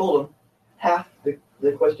that I told him, half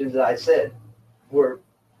the questions that I said were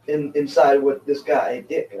inside of what this guy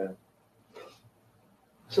did. Yeah.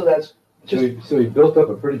 So that's just... So he built up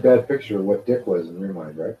a pretty bad picture of what Dick was in your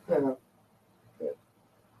mind, right? Yeah.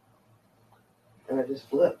 And I just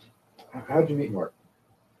flipped. How'd you meet Mark?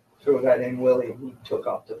 Through a guy named Willie, and he took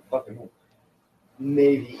off to fucking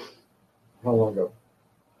Navy. How long ago?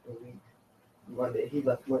 A week. Monday. He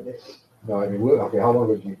left Monday. No, I mean, okay, how long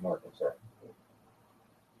ago did you meet Mark? I'm sorry.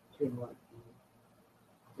 3 months.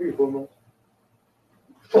 3 or 4 months.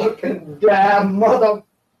 Fucking damn mother.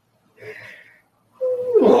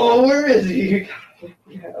 Oh, where is he?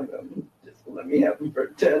 Yeah, just let me have him for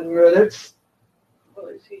 10 minutes. Well,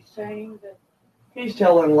 is he saying that? He's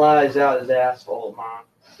telling lies out his asshole, Mom.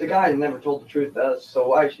 The guy never told the truth to us, so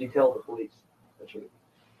why should he tell the police the truth?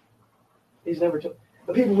 He's never told.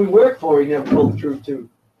 The people we work for, he never told the truth to.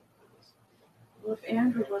 Well, if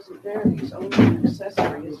Andrew wasn't there, he's only an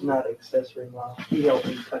accessory. He's not an accessory, Mom. He helped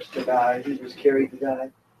me touch the guy. He just carried the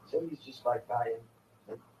guy. So he's just like I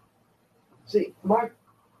am. See, Mark.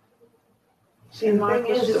 See, the Mark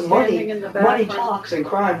thing was is, just that money standing in the money background. talks and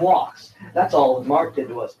crime walks. That's all that Mark did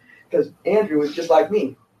to us. Because Andrew is just like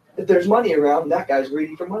me. If there's money around, that guy's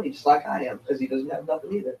greedy for money, just like I am, because he doesn't have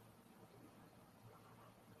nothing either.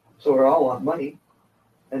 So we're all on money.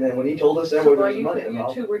 And then when he told us that So there while was money you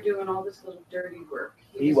involved, two were doing all this little dirty work,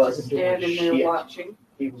 He was wasn't just doing standing there shit. watching.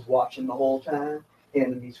 he was watching the whole time,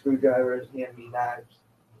 handing me screwdrivers, handing me knives,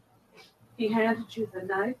 He handed you the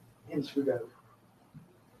knife. and screwdrivers.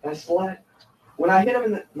 I slapped. When I hit him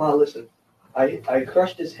in the... Now listen, I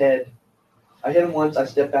crushed his head. I hit him once, I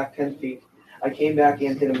stepped back 10 feet. I came back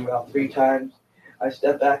in, hit him about 3 times. I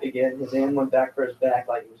stepped back again. His hand went back for his back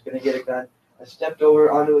like he was going to get a gun. I stepped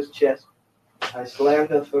over onto his chest. I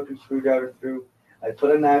slammed a fucking screwdriver through. I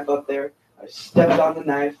put a knife up there. I stepped on the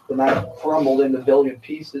knife. The knife crumbled into a billion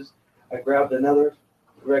pieces. I grabbed another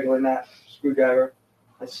regular knife, screwdriver.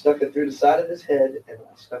 I stuck it through the side of his head, and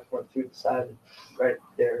I stuck one through the side right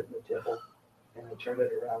there in the temple. And I turned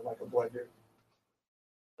it around like a blender.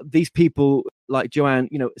 These people like Joanne,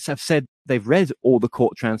 have said they've read all the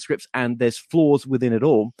court transcripts and there's flaws within it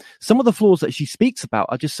all. Some of the flaws that she speaks about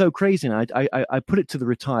are just so crazy. And I put it to the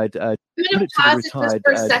retired, I'm going to pause it just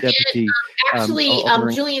for a second. deputy. Actually,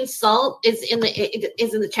 Julian Salt is in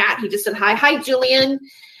the chat. He just said hi. Hi, Julian.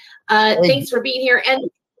 Thanks for being here. And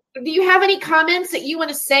do you have any comments that you want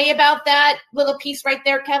to say about that little piece right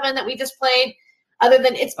there, Kevin, that we just played? Other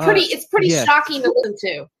than it's pretty yes. shocking to listen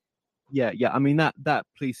to. Yeah. I mean, that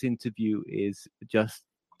police interview is just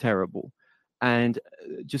terrible. And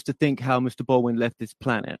just to think how Mr. Baldwin left this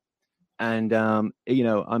planet. And, I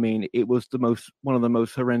mean, it was one of the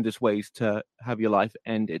most horrendous ways to have your life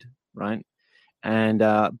ended, right? And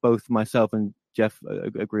both myself and Jeff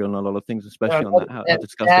agree on a lot of things, especially on that, how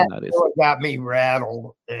disgusting that is. Really got me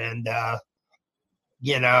rattled. And,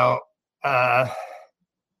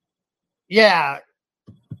 yeah,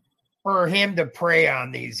 for him to prey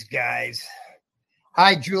on these guys.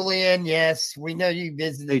 Hi, Julian. Yes, we know you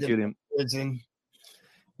visited the prison.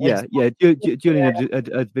 Yeah. Julian had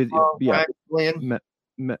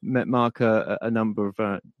met Mark a number of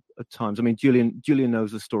times. I mean, Julian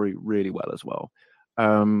knows the story really well as well.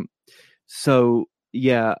 I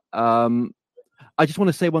just want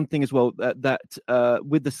to say one thing as well, that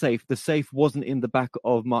with the safe wasn't in the back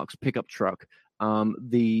of Mark's pickup truck.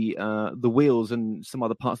 The wheels and some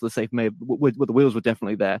other parts of the safe the wheels were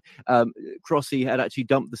definitely there. Crossy had actually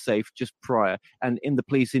dumped the safe just prior, and in the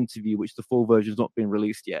police interview, which the full version's not been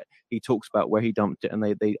released yet, he talks about where he dumped it, and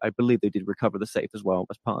I believe they did recover the safe as well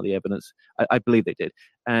as part of the evidence. I believe they did,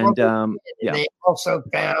 and they also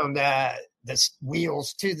found the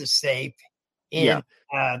wheels to the safe in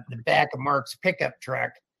the back of Mark's pickup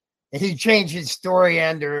truck. And he changed his story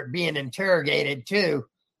under being interrogated too.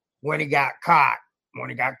 When he got caught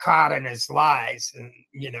in his lies. And,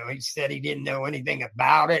 he said he didn't know anything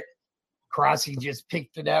about it. Crossy just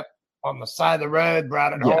picked it up on the side of the road,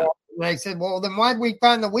 brought it home. And I said, well, then why'd we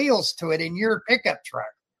find the wheels to it in your pickup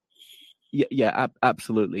truck? Yeah,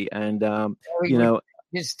 absolutely. And,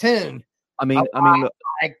 his tune. I mean, look.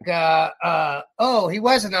 He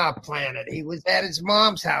wasn't off planet. He was at his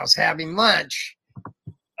mom's house having lunch.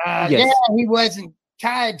 Yes. Yeah, he wasn't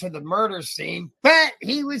tied to the murder scene, but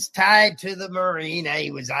he was tied to the marina.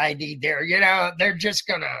 He was ID'd there. You know, they're just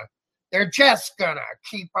gonna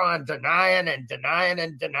keep on denying and denying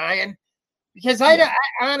and denying, because I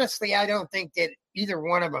honestly don't think that either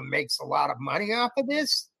one of them makes a lot of money off of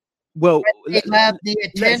this. Well, They love the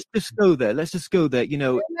attention. let's just go there. Let's just go there. You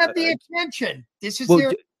know, They love the attention. This is well,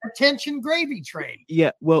 their attention gravy train.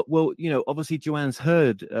 yeah. Well, you know, obviously Joanne's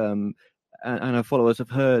heard, and her followers have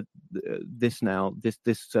heard this now. This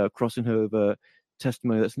crossing over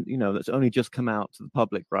testimony that's only just come out to the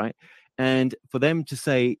public, right? And for them to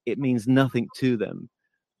say it means nothing to them,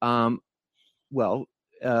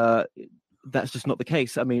 that's just not the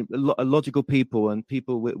case. I mean, logical people and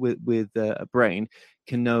people with a brain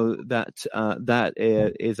can know that that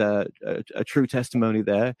is a true testimony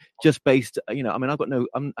there, just based. You know, I mean,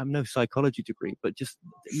 I'm no psychology degree, but just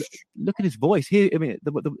look at his voice here. I mean,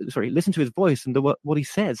 listen to his voice and what he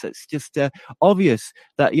says. It's just obvious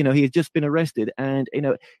that he has just been arrested, and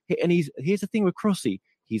here's the thing with Crossy.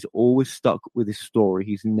 He's always stuck with his story.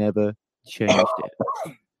 He's never changed it.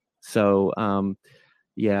 So,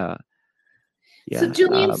 yeah. So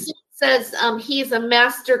Julian says he's a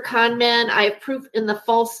master con man. I have proof in the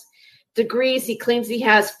false degrees. He claims he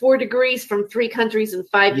has 4 degrees from 3 countries in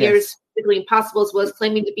 5 years. Physically impossible, as well as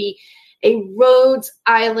claiming to be a Rhodes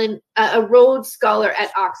Scholar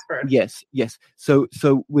at Oxford. Yes. So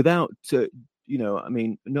without I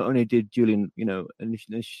mean, not only did Julian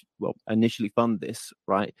initially fund this,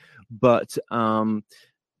 right, but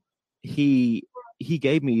he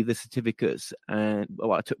gave me the certificates, and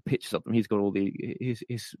I took pictures of them. He's got all his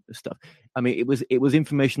stuff. I mean, it was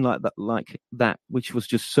information like that, which was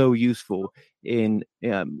just so useful in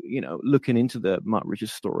looking into the Mark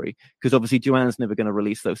Richards story, because obviously Joanne's never going to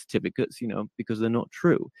release those certificates, because they're not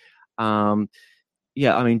true.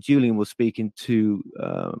 I mean, Julian was speaking to,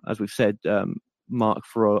 as we've said, Mark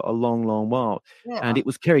for a long while, and it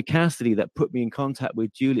was Kerry Cassidy that put me in contact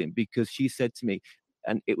with Julian, because she said to me,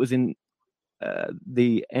 and it was in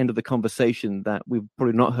the end of the conversation that we've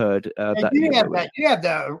probably not heard. You have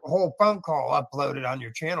the whole phone call uploaded on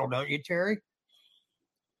your channel, don't you, Terry?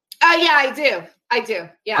 Yeah, I do.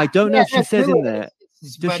 Yeah. I don't know if she says in there.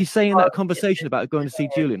 Does she say in that conversation about going to see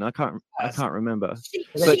Julian? I can't remember. She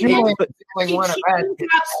drops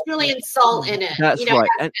Julian Salt in it. That's right,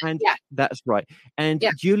 and that's right. And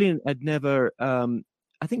Julian had never.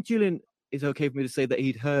 I think Julian is okay for me to say that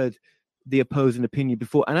he'd heard the opposing opinion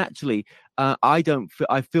before, and actually, I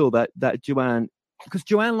feel that Joanne. Because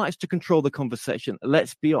Joanne likes to control the conversation,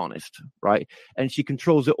 let's be honest, right? And she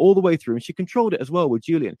controls it all the way through, and she controlled it as well with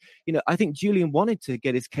Julian. I think Julian wanted to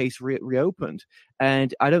get his case reopened,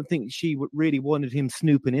 and I don't think she really wanted him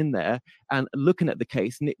snooping in there and looking at the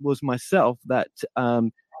case. And it was myself that,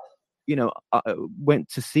 I went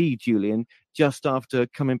to see Julian just after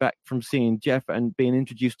coming back from seeing Jeff and being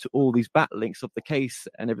introduced to all these backlinks of the case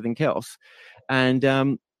and everything else. And,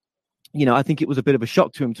 I think it was a bit of a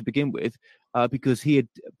shock to him to begin with, because he had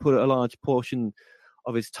put a large portion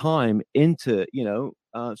of his time into,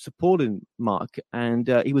 supporting Mark, and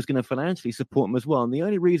he was going to financially support him as well. And the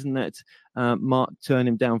only reason that Mark turned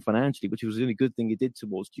him down financially, which was the only good thing he did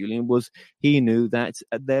towards Julian, was he knew that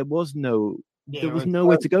there was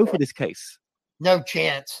nowhere to go for this case. No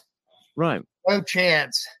chance. Right. No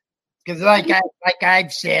chance. Because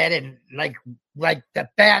I've said, and like the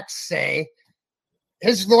facts say,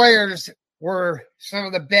 his lawyers were some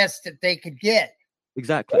of the best that they could get.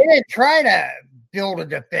 Exactly. They didn't try to build a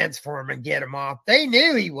defense for him and get him off. They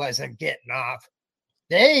knew he wasn't getting off.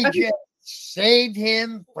 They just saved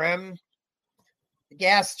him from the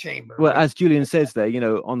gas chamber. Well, as Julian says there,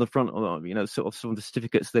 on the front, sort of some of the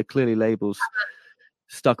certificates, they're clearly labels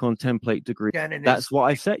stuck on template degree. That's what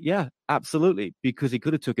I said. Yeah, absolutely. Because he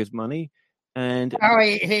could have took his money. And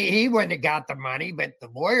he wouldn't have got the money, but the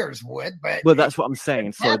lawyers would. But that's what I'm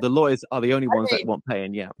saying. So the lawyers are the only ones that won't pay.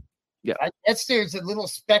 And yeah. I guess there's a little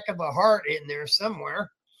speck of a heart in there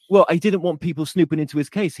somewhere. Well, I didn't want people snooping into his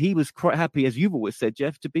case. He was quite happy, as you've always said,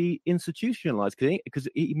 Jeff, to be institutionalized, because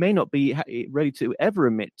he may not be ready to ever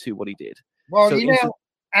admit to what he did. Well, so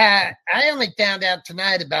I only found out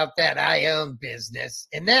tonight about that I own business,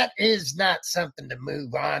 and that is not something to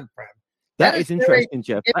move on from. That is interesting,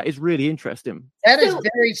 Jeff. That is really interesting. That is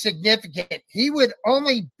very significant. He would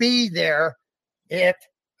only be there if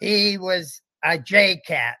he was a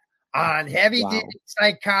JCAT on heavy-duty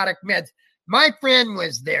psychotic meds. My friend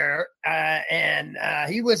was there, and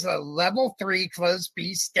he was a level 3 closed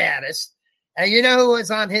B status. And you know who was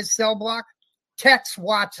on his cell block? Tex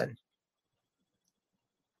Watson.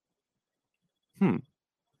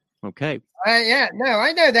 Okay. Yeah, no,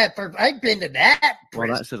 I know that. I've been to that. Well,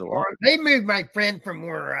 that says a lot. They moved my friend from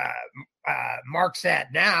where Mark's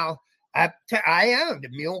at now up to Ione to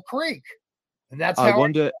Mule Creek, and that's I how.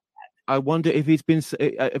 wonder if he's been,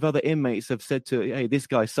 if other inmates have said to, hey, this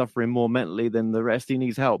guy's suffering more mentally than the rest. He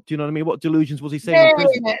needs help. Do you know what I mean? What delusions was he saying in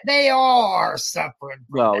prison? They all are suffering.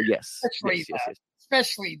 Well, that. yes.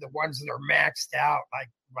 Especially the ones that are maxed out,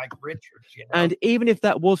 like Richards. You know? And even if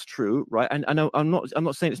that was true, right? And I know I'm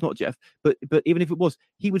not saying it's not, Jeff, but even if it was,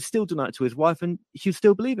 he would still deny it to his wife, and she'd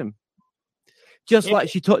still believe him. Just like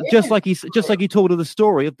he told her the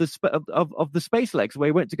story of the space legs, where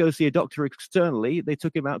he went to go see a doctor externally. They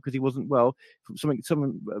took him out because he wasn't well from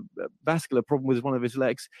some vascular problem with one of his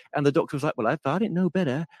legs, and the doctor was like, "Well, if I didn't know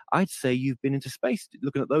better, I'd say you've been into space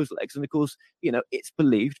looking at those legs." And of course, it's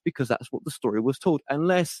believed because that's what the story was told.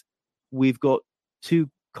 Unless we've got two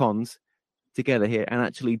cons together here, and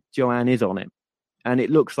actually Joanne is on it, and it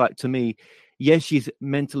looks like to me. Yes, she's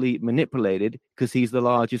mentally manipulated because he's the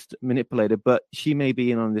largest manipulator, but she may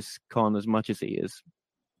be in on this con as much as he is.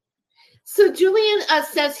 So Julian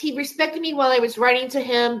says he respected me while I was writing to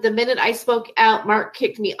him. The minute I spoke out, Mark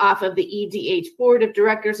kicked me off of the EDH board of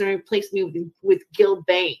directors and replaced me with Gil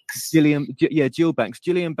Banks. Jill Banks.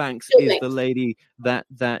 Gillian Banks is the lady that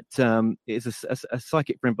is a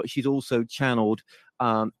psychic friend, but she's also channeled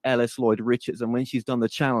Ellis Lloyd Richards, and when she's done the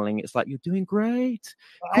channeling, it's like, you're doing great.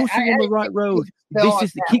 Of course, you're on the right road.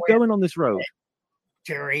 Keep going on this road,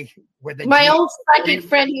 Jerry. My old psychic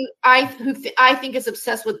friend, who I think is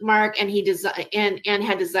obsessed with Mark, and and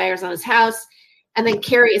had desires on his house, and then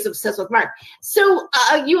Carrie is obsessed with Mark. So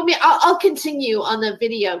I'll continue on the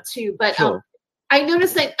video too, but sure. I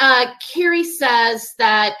noticed that Carrie says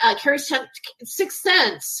that Carrie's Sixth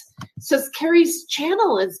Sense says Carrie's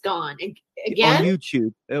channel is gone again on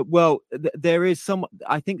YouTube. There is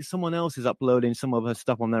I think someone else is uploading some of her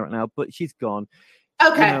stuff on there right now, but she's gone.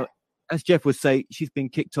 Okay. As Jeff would say, she's been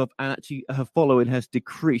kicked off, and actually her following has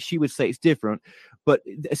decreased. She would say it's different, but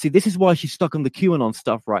see, this is why she's stuck on the QAnon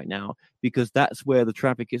stuff right now, because that's where the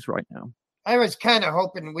traffic is right now. I was kind of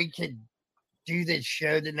hoping we could do this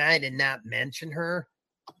show tonight and not mention her.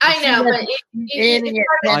 I know, but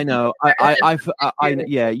I know.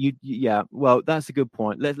 Yeah. Well, that's a good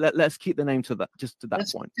point. Let's keep the name to that. Just to that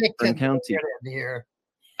point. Marin County. Here.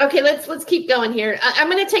 Okay, let's keep going here. I'm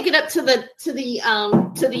going to take it up to the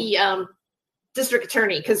district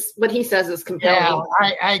attorney, because what he says is compelling.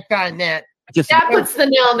 Yeah, I find that. That puts the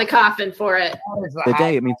nail in the coffin for it.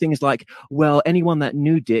 I mean, things like, well, anyone that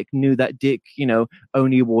knew Dick knew that Dick,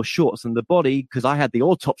 only wore shorts, and the body, because I had the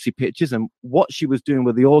autopsy pictures, and what she was doing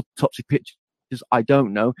with the autopsy pictures, I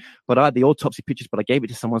don't know, but I had the autopsy pictures, but I gave it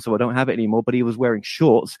to someone, so I don't have it anymore. But he was wearing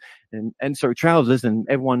shorts and trousers, and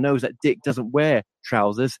everyone knows that Dick doesn't wear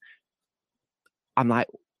trousers. I'm like,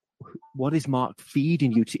 what is Mark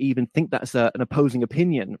feeding you to even think that's an opposing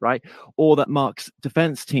opinion, right? Or that Mark's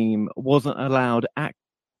defense team wasn't allowed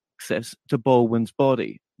access to Baldwin's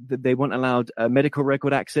body. They weren't allowed medical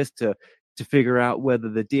record access to figure out whether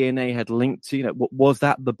the DNA had linked to, was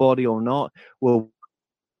that the body or not? Well,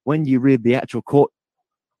 when you read the actual court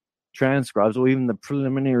transcribes or even the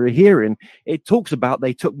preliminary hearing, it talks about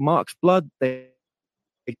they took Mark's blood. There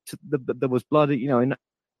was blood, enough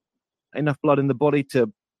blood in the body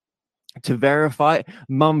to verify it.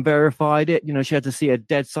 Mum verified it. She had to see her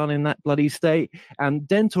dead son in that bloody state, and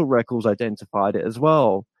dental records identified it as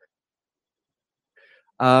well.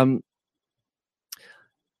 There's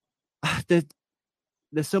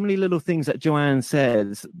so many little things that Joanne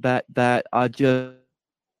says that are just,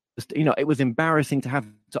 it was embarrassing to have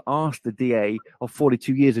to ask the DA of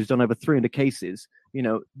 42 years who's done over 300 cases,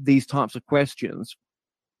 these types of questions.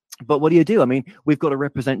 But what do? I mean, we've got to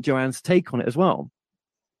represent Joanne's take on it as well.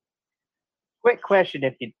 Quick question,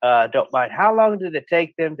 if you don't mind. How long did it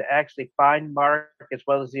take them to actually find Mark as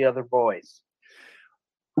well as the other boys?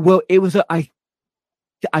 Well, it was I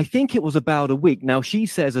think it was about a week. Now, she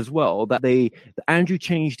says as well that Andrew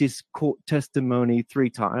changed his court testimony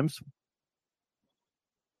 3 times.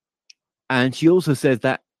 And she also says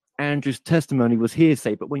that Andrew's testimony was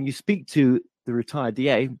hearsay. But when you speak to the retired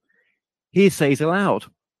DA, hearsay is allowed.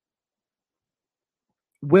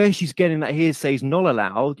 Where she's getting that hearsay is not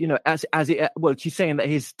allowed, she's saying that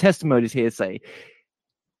his testimony is hearsay.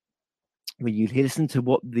 When you listen to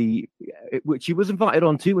which she was invited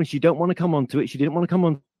onto, when she don't want to come onto it, she didn't want to come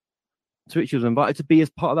on to it. She was invited to be as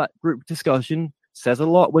part of that group discussion. Says a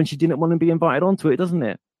lot when she didn't want to be invited onto it, doesn't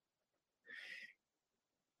it?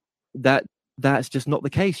 That's just not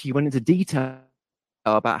the case. She went into detail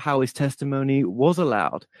about how his testimony was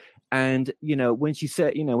allowed. And, when she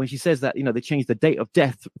says that, they changed the date of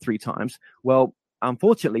death 3 times. Well,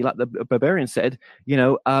 unfortunately, like the Barbarian said,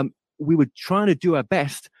 we were trying to do our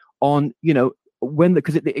best on, when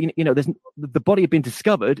because there's the body had been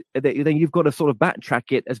discovered, then you've got to sort of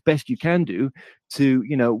backtrack it as best you can do to,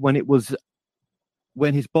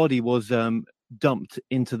 when his body was dumped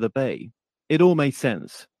into the bay. It all made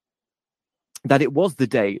sense that it was the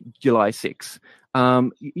day, July 6th.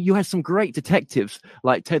 You had some great detectives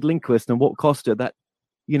like Ted Lindquist and Walt Costa that,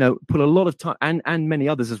 put a lot of time, and many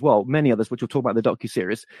others as well, which we'll talk about in the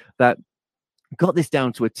docuseries, that got this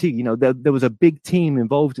down to a T. There was a big team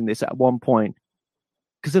involved in this at one point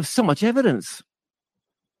because there's so much evidence,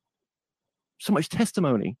 so much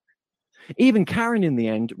testimony. Even Karen, in the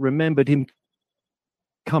end, remembered him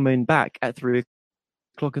coming back at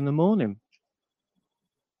 3:00 in the morning.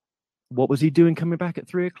 What was he doing coming back at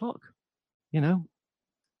 3:00?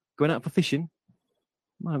 Going out for fishing?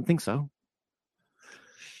 I don't think so.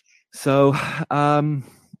 So,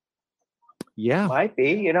 yeah, might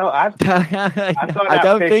be. I've gone I out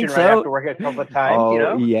don't fishing think right so. after work a couple of times.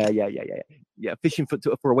 Oh, yeah. Fishing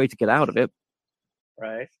for a way to get out of it.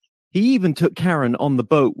 Right. He even took Karen on the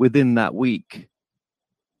boat within that week.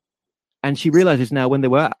 And she realizes now when they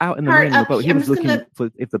were out in the morning on the boat, he was looking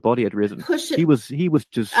for if the body had risen. He was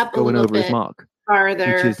just going over his mark,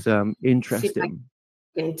 farther, which is interesting. See if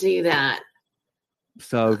I can do that.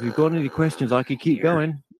 So if you've got any questions, I could keep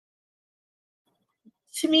going.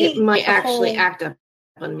 To me, it might actually act up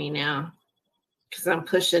on me now because I'm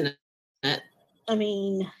pushing it. I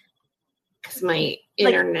mean, because my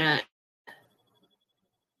internet.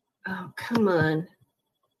 Oh, come on.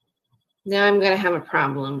 Now I'm going to have a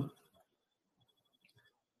problem.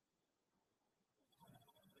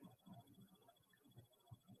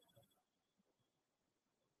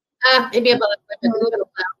 Maybe about a little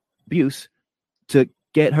abuse to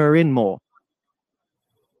get her in more.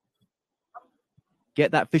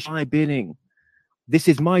 Get that fish eye bidding. This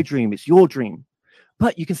is my dream. It's your dream.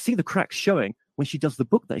 But you can see the cracks showing when she does the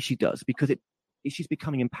book that she does because she's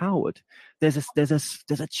becoming empowered. There's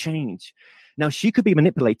a change. Now she could be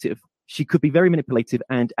manipulative. She could be very manipulative,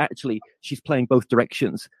 and actually she's playing both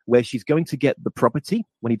directions where she's going to get the property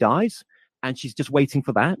when he dies, and she's just waiting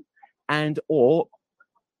for that, or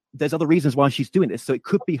there's other reasons why she's doing this. So it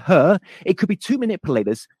could be her. It could be two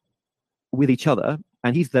manipulators with each other,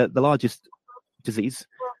 and he's the largest disease,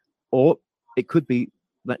 or it could be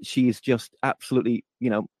that she is just absolutely,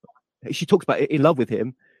 she talks about in love with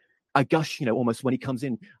him. I gush, almost when he comes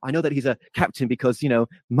in. I know that he's a captain because, Captain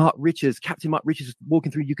Mark Richards is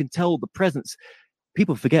walking through. You can tell the presence.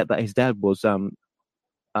 People forget that his dad was in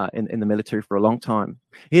the military for a long time.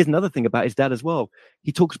 Here's another thing about his dad as well.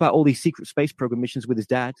 He talks about all these secret space program missions with his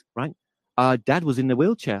dad, right? Dad was in the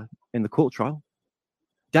wheelchair in the court trial.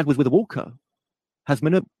 Dad was with a walker.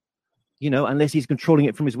 Unless he's controlling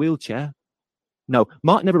it from his wheelchair. No,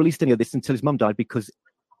 Mark never released any of this until his mum died because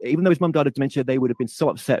even though his mum died of dementia, they would have been so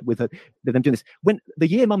upset with them doing this. When the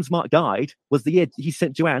year Mum's Mark died was the year he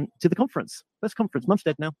sent Joanne to the conference. First conference. Mum's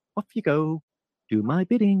dead now. Off you go. Do my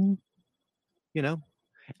bidding.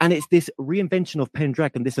 And it's this reinvention of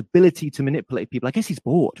Pendragon, this ability to manipulate people. I guess he's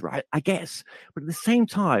bored, right? I guess. But at the same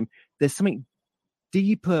time, there's something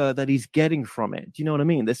deeper that he's getting from it. Do you know what I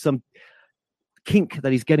mean? There's some kink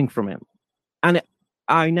that he's getting from it. And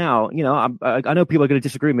I know people are going to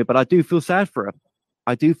disagree with me, but I do feel sad for her.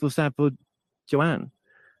 I do feel sad for Joanne.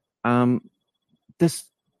 There's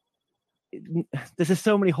just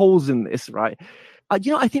so many holes in this, right?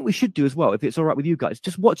 I think we should do as well, if it's all right with you guys,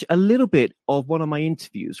 just watch a little bit of one of my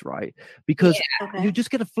interviews, right? Because you just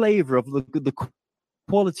get a flavor of the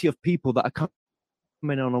quality of people that are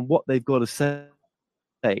coming on what they've got to say.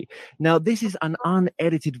 Now, this is an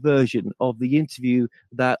unedited version of the interview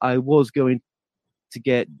that I was going to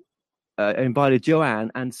get invited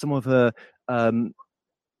Joanne and some of her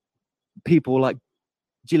people like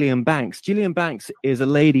Gillian Banks. Gillian Banks is a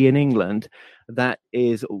lady in England that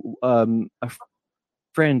is a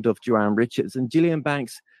friend of Joanne Richards, and Gillian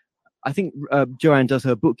Banks, I think Joanne does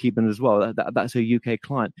her bookkeeping as well. That's her UK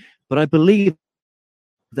client, but I believe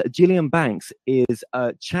that Gillian Banks is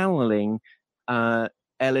channeling Lloyd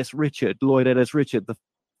Ellis Richard, the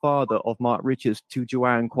father of Mark Richards, to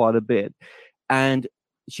Joanne quite a bit, and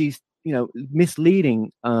she's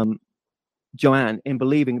misleading Joanne in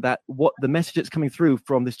believing that what the message that's coming through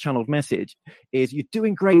from this channeled message is you're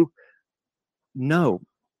doing great. No.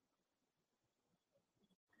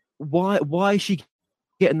 Why is she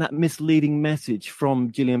getting that misleading message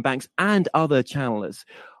from Gillian Banks and other channelers?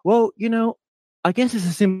 Well, I guess it's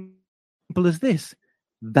as simple as this.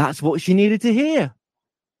 That's what she needed to hear.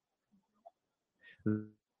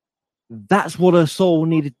 That's what her soul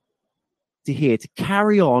needed here to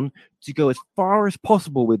carry on, to go as far as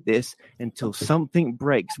possible with this until something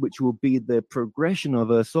breaks, which will be the progression of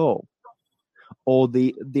her soul or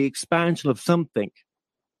the expansion of something.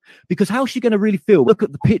 Because how's she going to really feel? Look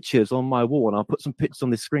at the pictures on my wall, and I'll put some pictures on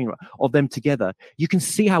this screen of them together. You can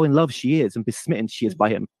see how in love she is and besmitten she is by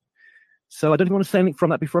him. So I don't even want to say anything from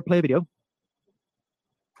that before I play a video.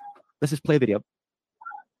 Let's just play a video.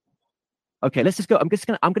 Okay, let's just go. I'm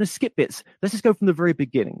going to skip bits. Let's just go from the very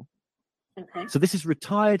beginning. Okay. So this is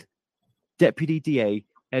retired Deputy DA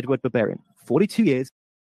Edward Barbarian, 42 years.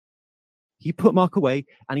 He put Mark away,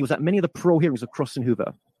 and he was at many of the parole hearings of Cross and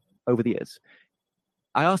Hoover over the years.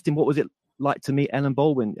 I asked him what was it like to meet Ellen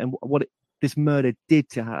Baldwin and what this murder did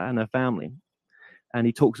to her and her family. And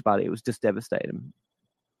he talks about it. It was just devastating.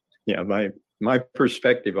 Yeah, my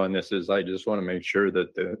perspective on this is I just want to make sure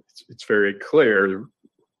that it's very clear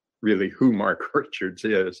really who Mark Richards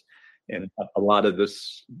is. And a lot of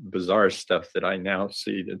this bizarre stuff that I now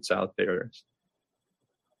see that's out there is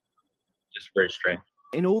just very strange.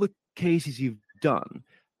 In all the cases you've done,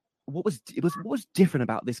 what was different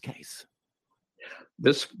about this case?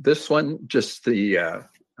 This one, just the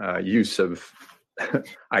use of,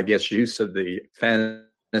 I guess, use of the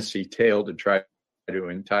fantasy tale to try to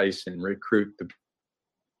entice and recruit the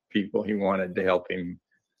people he wanted to help him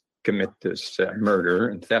commit this murder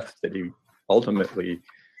and theft that he ultimately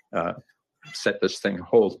set this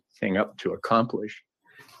whole thing up to accomplish.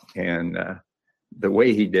 And the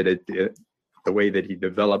way he did it, the way that he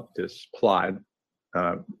developed this plot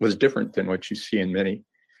was different than what you see in many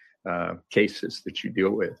cases that you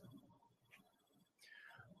deal with.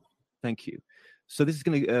 Thank you. So this is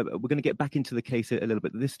we're going to get back into the case a little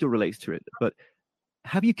bit. This still relates to it, but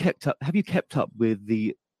have you kept up with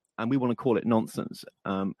the, and we want to call it nonsense,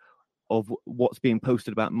 of what's being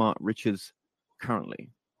posted about Mark Richards currently?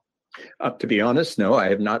 To be honest, no, I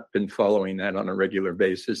have not been following that on a regular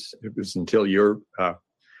basis. It was until your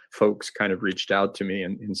folks kind of reached out to me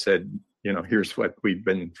and said, here's what we've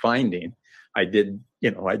been finding. I did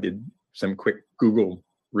some quick Google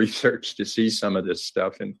research to see some of this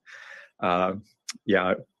stuff, and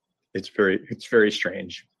it's very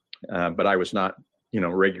strange. But I was not,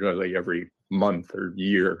 regularly every month or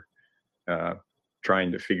year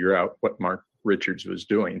trying to figure out what Mark Richards was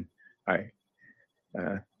doing.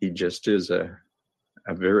 He just is a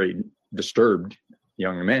very disturbed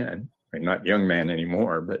young man. Not young man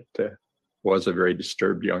anymore, but was a very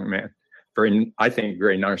disturbed young man. I think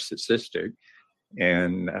very narcissistic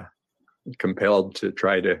and compelled to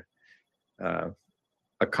try to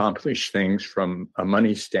accomplish things from a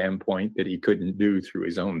money standpoint that he couldn't do through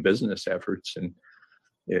his own business efforts. And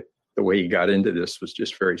the way he got into this was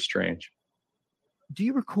just very strange. Do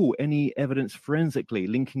you recall any evidence forensically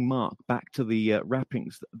linking Mark back to the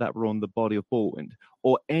wrappings that were on the body of Baldwin,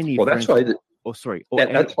 or any? Well, that's why. I'm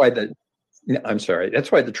sorry.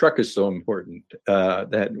 That's why the truck is so important.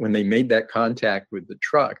 That when they made that contact with the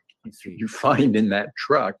truck, you find in that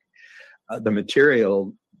truck the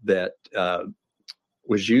material that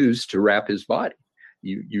was used to wrap his body.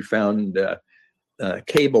 You found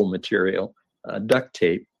cable material, duct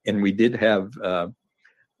tape, and we did have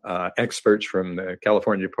experts from the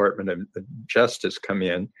California Department of Justice come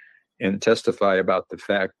in and testify about the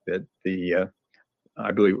fact that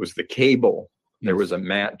I believe it was the cable. There was a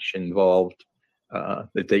match involved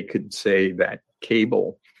that they could say that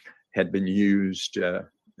cable had been used to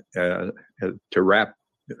wrap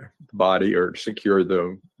the body or secure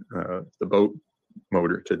the boat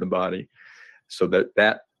motor to the body, so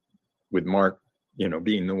that with Mark,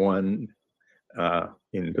 being the one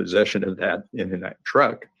in possession of that in that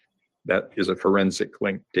truck, that is a forensic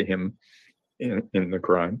link to him in the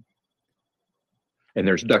crime. And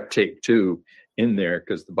there's duct tape too in there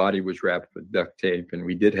because the body was wrapped with duct tape, and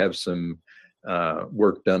we did have some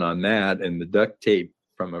work done on that. And the duct tape,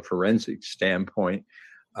 from a forensic standpoint,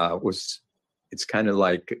 it's kind of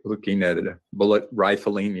like looking at a bullet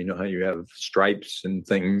rifling. You know how you have stripes and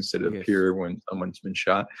things that appear when someone's been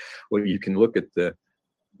shot? Well, you can look at the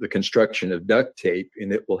construction of duct tape,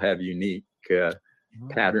 and it will have unique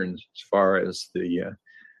patterns as far as the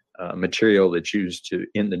material that's used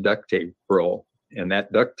in the duct tape roll. And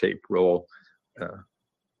that duct tape roll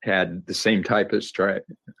had the same type of stripe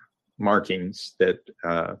markings that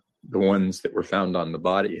the ones that were found on the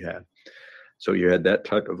body had. So you had that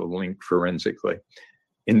type of a link forensically.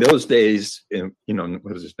 In those days, what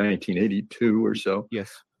was this, 1982 or so?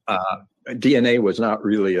 Yes. DNA was not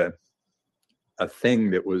really a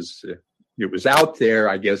thing that was. It was out there,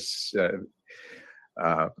 I guess.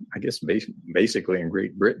 Basically in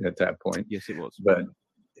Great Britain at that point. Yes, it was. But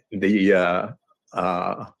the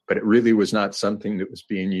But it really was not something that was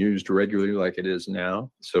being used regularly like it is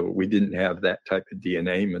now. So we didn't have that type of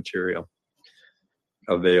DNA material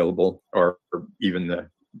available, or even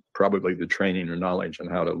probably the training or knowledge on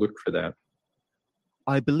how to look for that.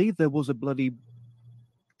 I believe there was a bloody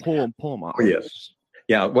paw mark. Oh, yes.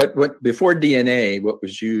 Yeah. What before DNA, what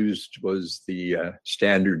was used was the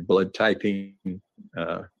standard blood typing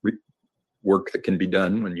work that can be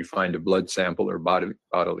done when you find a blood sample or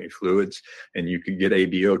bodily fluids, and you can get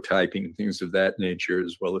ABO typing, things of that nature,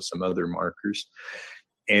 as well as some other markers.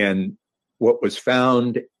 And what was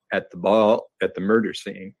found at the murder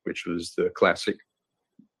scene, which was the classic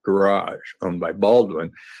garage owned by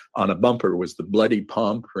Baldwin, on a bumper was the bloody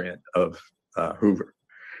palm print of Hoover.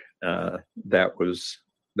 That was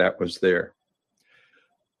there.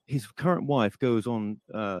 His current wife goes on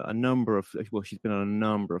she's been on a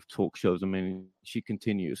number of talk shows. I mean, she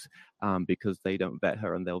continues because they don't vet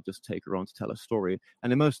her and they'll just take her on to tell a story.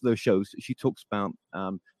 And in most of those shows, she talks about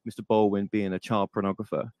Mr. Baldwin being a child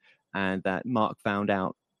pornographer, and that Mark found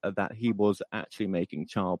out that he was actually making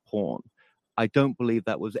child porn. I don't believe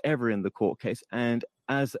that was ever in the court case. And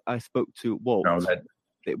as I spoke to Walt,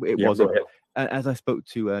 it wasn't. As I spoke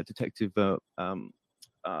to Detective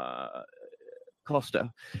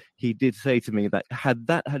Costa, he did say to me that had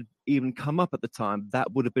even come up at the time,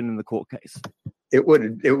 that would have been in the court case. It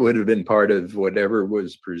would have been part of whatever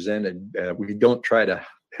was presented. We don't try to,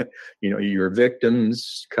 your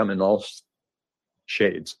victims come in all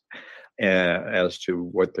shades as to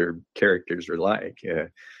what their characters are like.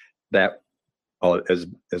 That,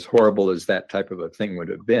 as horrible as that type of a thing would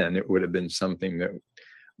have been, it would have been something that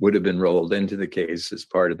would have been rolled into the case as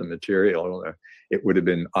part of the material. It would have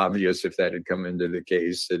been obvious if that had come into the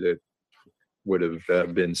case that it would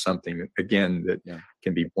have been something, again, that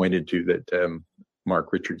can be pointed to that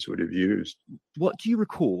Mark Richards would have used. What do you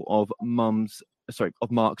recall of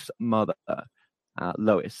Mark's mother,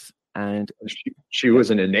 Lois? And she was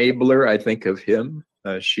an enabler, I think, of him.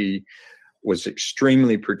 She was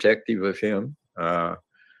extremely protective of him.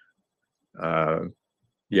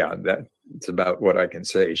 That's about what I can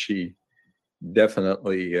say. She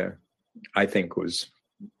definitely, I think, was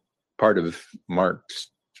part of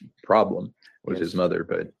Mark's problem with his mother.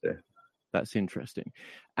 But that's interesting.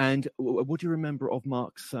 And what do you remember of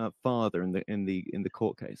Mark's father in the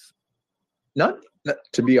court case? Not,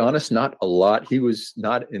 to be honest, not a lot. He was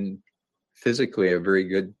not in physically a very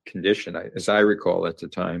good condition, as I recall at the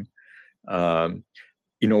time.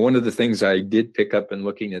 One of the things I did pick up in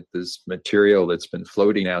looking at this material that's been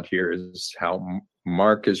floating out here is how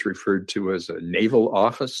Mark is referred to as a naval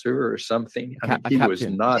officer or something. He was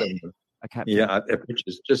not a captain. Yeah, which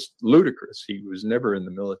is just ludicrous. He was never in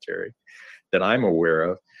the military that I'm aware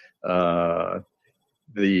of.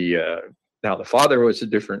 Now the father was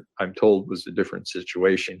I'm told was a different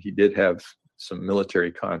situation. He did have some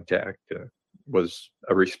military contact, was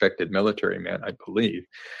a respected military man, I believe.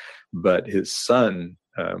 But his son,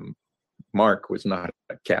 Mark, was not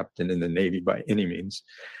a captain in the Navy by any means.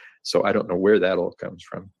 So I don't know where that all comes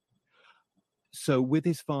from. So with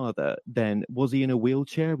his father, then, was he in a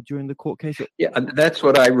wheelchair during the court case? Yeah, that's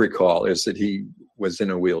what I recall, is that he was in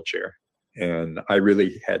a wheelchair. And I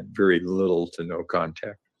really had very little to no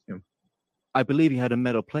contact with him. I believe he had a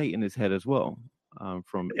metal plate in his head as well.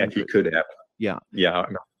 He could have. Yeah. Yeah,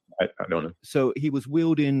 I don't know. So he was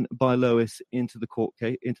wheeled in by Lois into the court,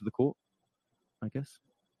 I guess.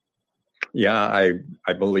 Yeah,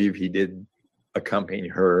 I believe he did accompany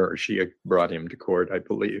her, or she brought him to court, I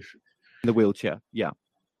believe. In the wheelchair, yeah.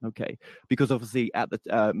 Okay. Because obviously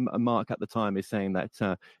Mark at the time is saying that,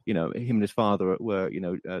 him and his father were,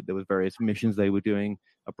 there was various missions they were doing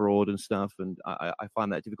abroad and stuff. And I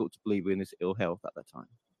find that difficult to believe in his ill health at that time.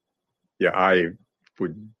 Yeah, I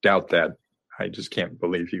would doubt that. I just can't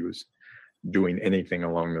believe he was doing anything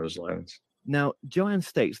along those lines. Now, Joanne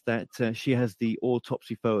states that she has the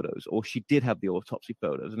autopsy photos, or she did have the autopsy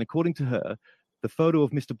photos. And according to her, the photo of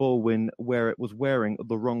Mr. Baldwin where it was wearing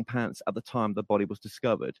the wrong pants at the time the body was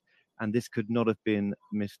discovered. And this could not have been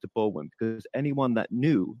Mr. Baldwin, because anyone that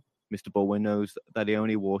knew Mr. Baldwin knows that he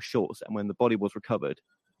only wore shorts. And when the body was recovered,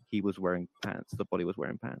 he was wearing pants. The body was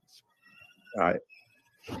wearing pants.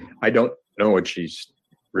 I don't know what she's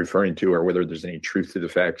referring to, or whether there's any truth to the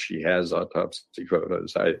fact she has autopsy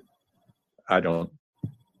photos. I don't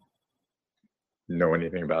know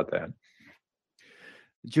anything about that.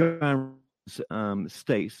 Joanne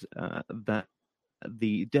states that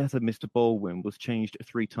the death of Mr. Baldwin was changed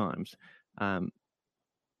 3 times.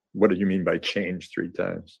 What do you mean by changed 3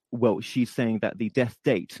 times? Well, she's saying that the death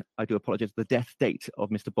date, I do apologize, the death date of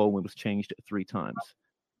Mr. Baldwin was changed 3 times.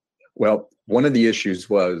 Well, one of the issues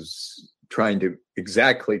was trying to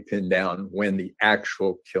exactly pin down when the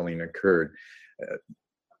actual killing occurred.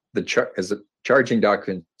 As the charging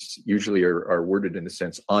documents usually are worded in the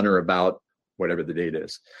sense on or about whatever the date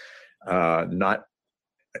is.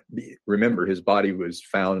 Remember, his body was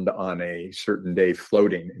found on a certain day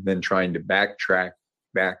floating, and then trying to backtrack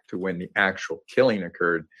back to when the actual killing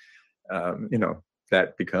occurred.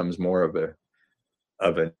 That becomes more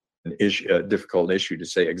of an issue, a difficult issue to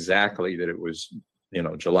say exactly that it was,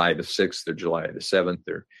 July the 6th or July the 7th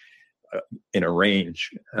or in a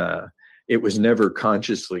range. It was never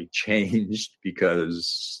consciously changed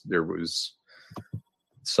because there was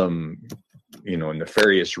some,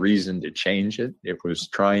 nefarious reason to change it. It was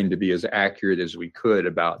trying to be as accurate as we could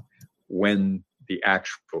about when the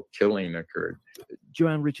actual killing occurred.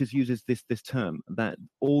 Joanne Richards uses this term that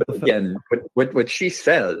all the again, what she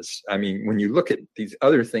says. I mean, when you look at these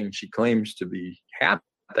other things she claims to be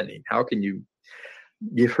happening, how can you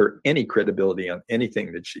give her any credibility on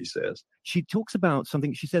anything that she says? She talks about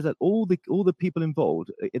something. She says that all the people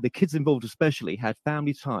involved, the kids involved especially, had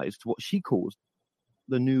family ties to what she calls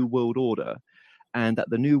the New World Order, and that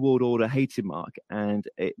the New World Order hated Mark, and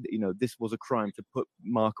this was a crime to put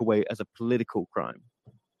Mark away as a political crime.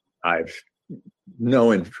 I've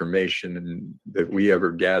no information that we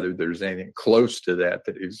ever gathered there's anything close to that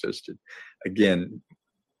existed. Again,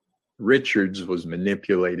 Richards was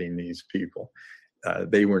manipulating these people.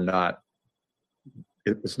 They were not.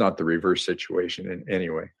 It was not the reverse situation in any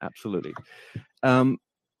way. Absolutely.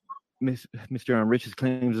 Mr. Aaron Richards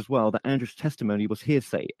claims as well that Andrew's testimony was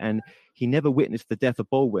hearsay, and he never witnessed the death of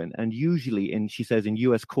Baldwin. And usually, she says, in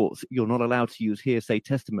U.S. courts, you're not allowed to use hearsay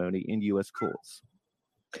testimony in U.S. courts.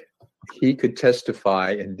 He could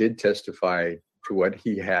testify and did testify to what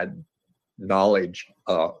he had knowledge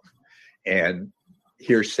of, and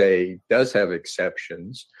hearsay does have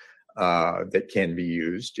exceptions that can be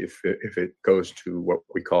used if it goes to what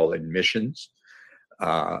we call admissions.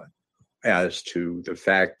 As to the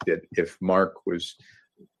fact that if Mark was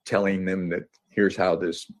telling them that here's how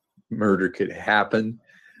this murder could happen,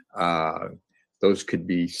 those could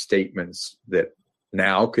be statements that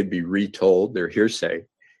now could be retold. They're hearsay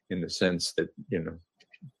in the sense that,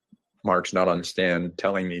 Mark's not on the stand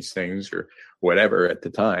telling these things or whatever at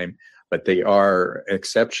the time, but they are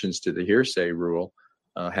exceptions to the hearsay rule,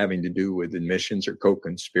 having to do with admissions or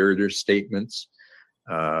co-conspirator statements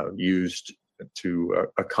used to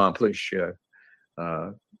accomplish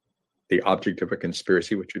the object of a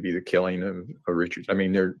conspiracy, which would be the killing of Richards. I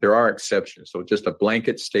mean, there are exceptions. So just a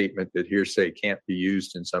blanket statement that hearsay can't be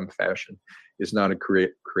used in some fashion is not a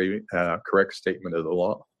correct statement of the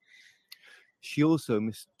law. She also,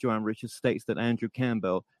 Miss Joanne Richards, states that Andrew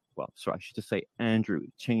Campbell, I should just say Andrew,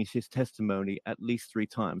 changed his testimony at least 3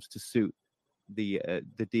 times to suit the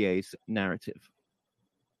DA's narrative.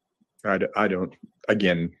 I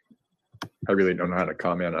really don't know how to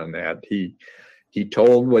comment on that. He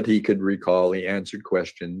told what he could recall. He answered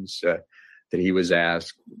questions that he was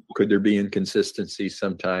asked. Could there be inconsistencies?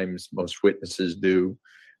 Sometimes. Most witnesses do.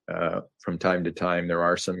 From time to time, there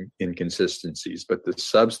are some inconsistencies, but the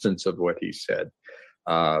substance of what he said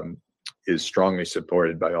is strongly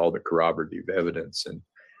supported by all the corroborative evidence. And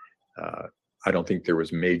I don't think there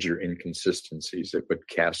was major inconsistencies that would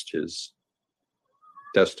cast his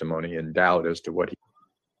testimony in doubt as to what he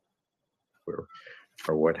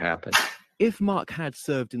or what happened. If Mark had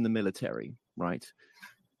served in the military, right,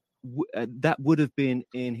 that would have been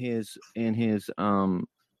in his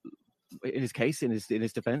case, in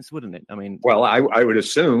his defense, wouldn't it? I mean, well, I would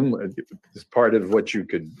assume as part of what you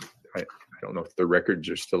could. I don't know if the records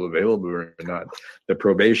are still available or not. The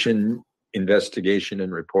probation investigation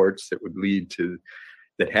and reports that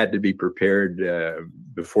had to be prepared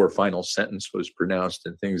before final sentence was pronounced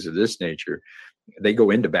and things of this nature, they go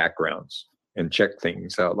into backgrounds and check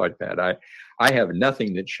things out like that. I have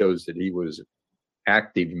nothing that shows that he was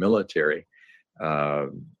active military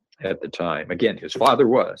at the time. Again, his father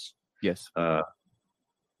was. Yes.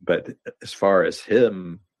 But as far as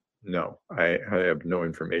him, no, I have no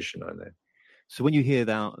information on that. So when you hear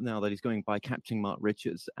now that he's going by Captain Mark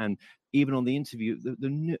Richards, and even on the interview,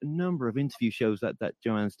 the number of interview shows that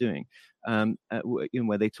Joanne's doing,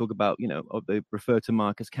 where they talk about, they refer to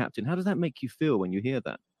Mark as Captain. How does that make you feel when you hear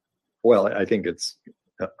that? Well, I think it's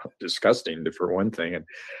disgusting, for one thing. And,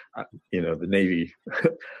 the Navy,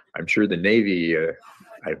 I'm sure the Navy, they're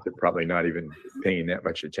probably not even paying that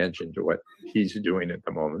much attention to what he's doing at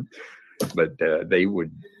the moment. But they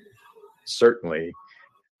would certainly,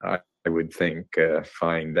 I would think,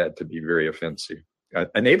 find that to be very offensive.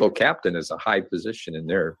 A naval captain is a high position in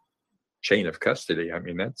their chain of custody. I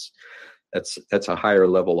mean, that's a higher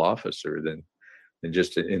level officer than than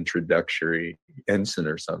just an introductory ensign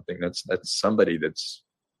or something. That's somebody that's,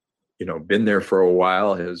 been there for a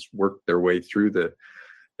while, has worked their way through the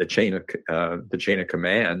chain of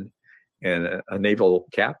command, and a naval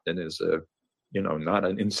captain is not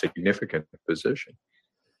an insignificant position.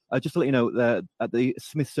 Just to let you know, that at the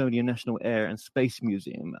Smithsonian National Air and Space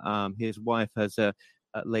Museum, his wife has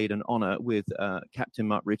laid an honor with Captain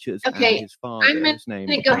Mark Richards and his father. I'm going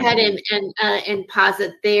to go ahead and pause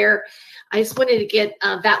it there. I just wanted to get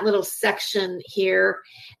that little section here,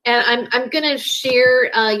 and I'm going to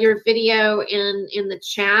share your video in the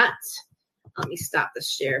chat. Let me stop the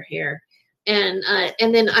share here, and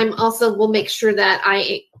then I'm also will make sure that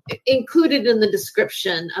I include it in the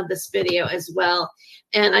description of this video as well.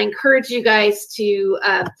 And I encourage you guys to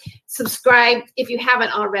subscribe if you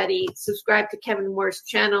haven't already. Subscribe to Kevin Moore's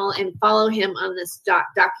channel and follow him on this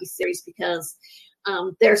docu-series, because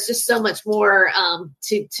there's just so much more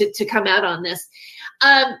to come out on this.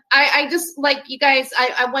 I just like you guys.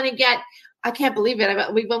 I want to get. I can't believe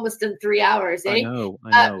it. We've almost done 3 hours. Eh? I know.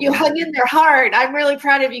 You hung in there hard. I'm really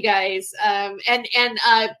proud of you guys. Jeff,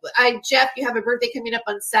 you have a birthday coming up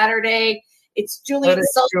on Saturday. It's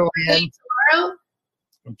Julian's birthday tomorrow.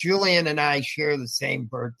 Julian and I share the same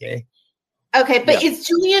birthday. Okay, but is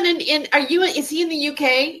Julian is he in the UK?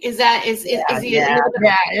 Is he? Yeah,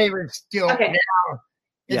 it was still now.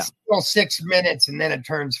 It's still 6 minutes, and then it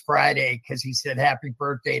turns Friday because he said happy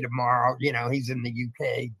birthday tomorrow. He's in the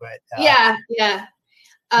UK, but yeah.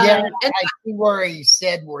 I see where he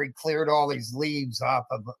cleared all these leaves off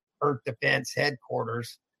of Earth Defense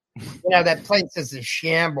Headquarters. That place is a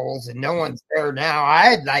shambles, and no one's there now.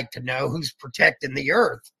 I'd like to know who's protecting the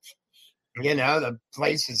Earth. The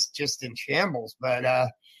place is just in shambles, but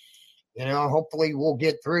hopefully we'll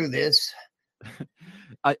get through this.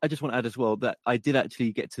 I just want to add as well that I did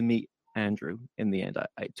actually get to meet Andrew in the end.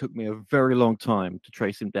 It took me a very long time to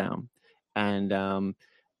trace him down, and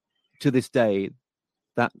to this day,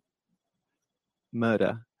 that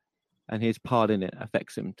murder and his part in it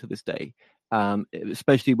affects him to this day.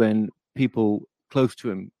 Especially when people close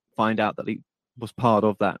to him find out that he was part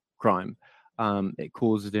of that crime. It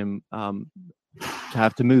causes him to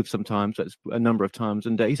have to move sometimes. That's a number of times,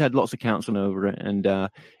 and he's had lots of counseling over it. And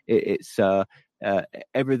it's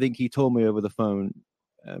everything he told me over the phone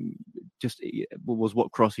just was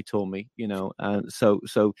what Crossy told me, So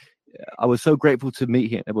I was so grateful to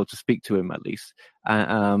meet him, able to speak to him at least,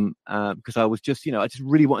 because I was just, I just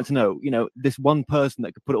really wanted to know, this one person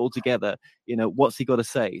that could put it all together, what's he got to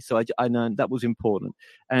say? So I know that was important.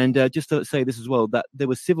 And just to say this as well, that there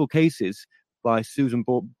were civil cases by Susan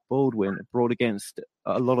Baldwin brought against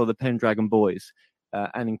a lot of the Pendragon boys,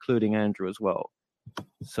 and including Andrew as well.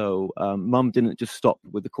 So Mum didn't just stop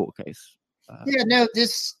with the court case.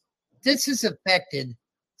 This has affected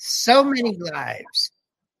so many lives,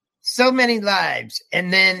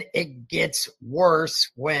 and then it gets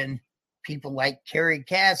worse when people like Kerry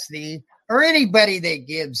Cassidy or anybody that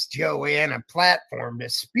gives Joanne a platform to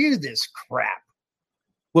spew this crap.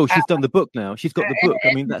 Well, she's done the book now. She's got the book.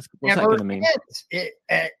 I mean, what's that going to mean?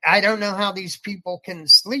 I don't know how these people can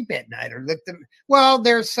sleep at night or look them. Well,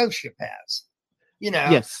 they're sociopaths.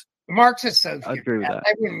 Yes. Mark's a sociopath. I agree with that.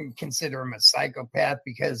 I wouldn't consider him a psychopath,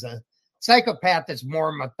 because a psychopath is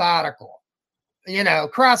more methodical.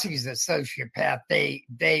 Crossy's a sociopath.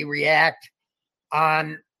 They react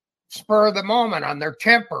on spur of the moment, on their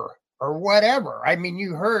temper or whatever. I mean,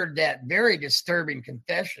 you heard that very disturbing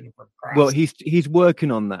confession from Crossy. Well, he's working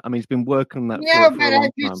on that. I mean, he's been working on that. Yeah, for but a long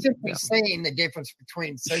I'm just time. simply saying the difference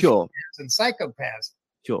between sociopaths and psychopaths.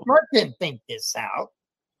 Sure. Mark didn't think this out.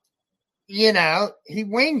 He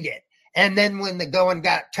winged it. And then when the going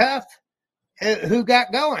got tough, who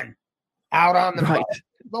got going? Out on the boat,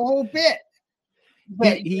 the whole bit.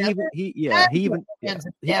 But he even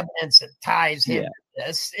evidence that ties him to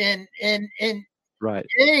this, and right.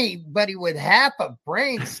 Anybody with half a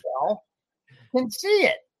brain cell can see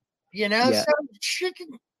it, So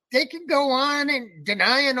they can go on and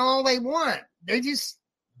denying all they want. They just,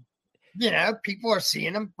 people are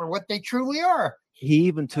seeing them for what they truly are. He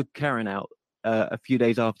even took Karen out a few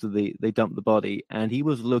days after they dumped the body, and he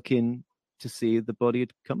was looking to see if the body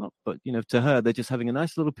had come up. But to her, they're just having a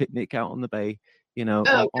nice little picnic out on the bay, on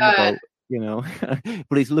the boat,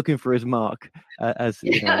 but he's looking for his mark, as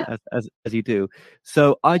you do.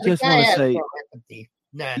 So I just want to say,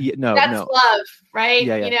 that's love, right?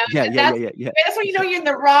 That's when you're in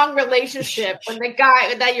the wrong relationship, when the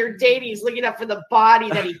guy that you're dating is looking up for the body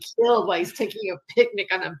that he killed while he's taking a picnic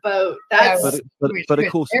on a boat. That's but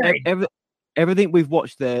of course, everything we've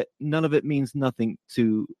watched there, none of it means nothing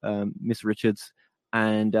to Miss Richards.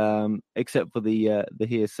 and except for the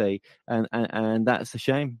hearsay, and that's a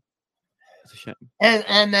shame. It's a shame.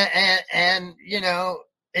 And you know,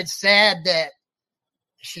 it's sad that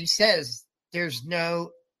she says there's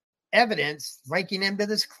no evidence linking him to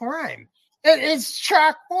this crime. It's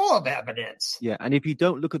chock full of evidence. Yeah, and if you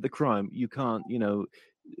don't look at the crime, you can't. You know,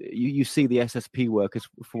 you see the SSP workers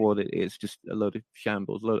for what it is, just a load of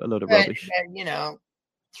shambles, a load of rubbish. But, you know,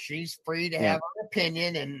 she's free to have her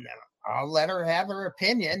opinion, and I'll let her have her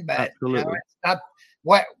opinion. But you know, it's not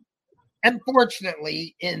what.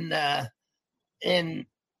 Unfortunately, in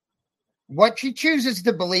what she chooses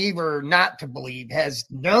to believe or not to believe has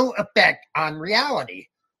no effect on reality.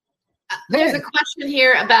 There's a question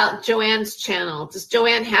here about Joanne's channel. Does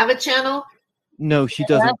Joanne have a channel? No, she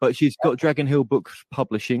doesn't, but she's got Dragon Hill Books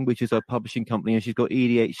Publishing, which is a publishing company, and she's got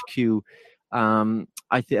EDHQ.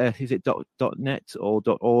 Is it .net or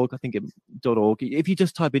 .org? I think it's .org. If you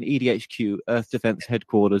just type in EDHQ, Earth Defense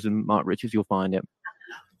Headquarters, and Mark Richards, you'll find it.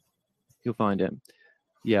 You'll find it.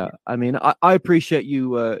 Yeah, I mean, I appreciate you,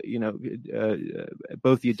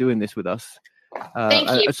 both of you doing this with us. Thank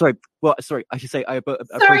you. Sorry, I should say I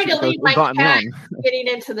sorry to leave my cat getting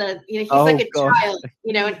into the, he's like a child,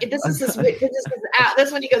 and this is his out.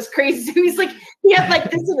 That's when he goes crazy. So he's like, he had like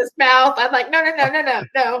this in his mouth. I'm like, no.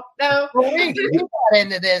 We got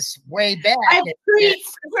into this way back. I have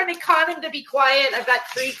treats. I'm trying to con him to be quiet. I've got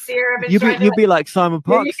treats here. You'd be like Simon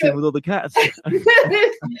Parkinson with all the cats. I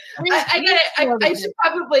should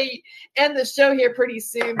probably end the show here pretty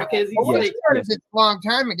soon because he's a long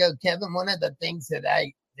time ago, Kevin. One of the things that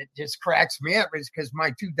just cracks me up is because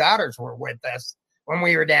my two daughters were with us when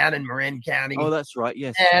we were down in Marin County. Oh, that's right.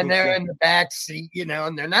 Yes. And they're in the back seat,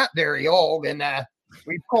 and they're not very old. And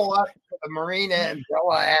we pull up to the marina and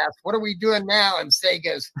Bella asks, "What are we doing now?" And Say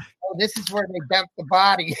goes, "Oh, this is where they dumped the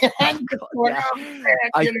body."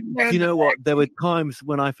 You know what? There were times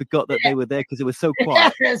when I forgot that they were there because it was so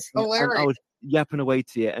quiet. It's hilarious. And I was yapping away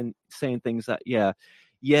to it and saying things that, there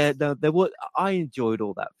was. I enjoyed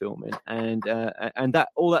all that filming and that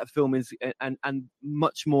all that filming and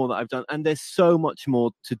much more that I've done. And there's so much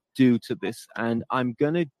more to do to this, and I'm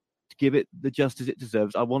gonna give it the justice it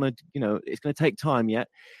deserves. I want to, it's going to take time yet,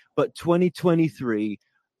 but 2023,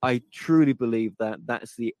 I truly believe that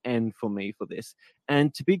that's the end for me for this.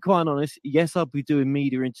 And to be quite honest, yes, I'll be doing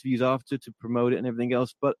media interviews after to promote it and everything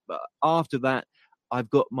else, but after that, I've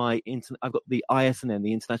got the ISNN,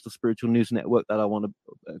 the International Spiritual News Network, that I want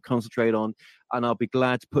to concentrate on, and I'll be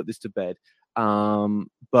glad to put this to bed.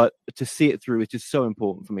 But to see it through is just so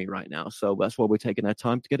important for me right now. So that's why we're taking our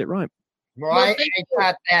time to get it right. Well, I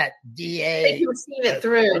thought that DA. Thank you for seeing it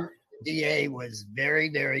through. DA was very,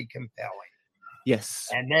 very compelling. Yes.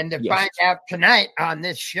 And then to find out tonight on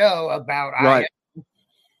this show about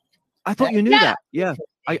I thought you knew that. Yeah.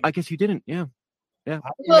 I guess you didn't. Yeah. Yeah.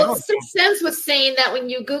 Well, Sixth Sense was saying that when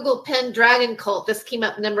you Google Pendragon Cult, this came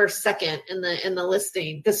up number 2 in the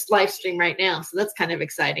listing, this live stream right now. So that's kind of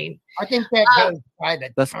exciting. I think that goes by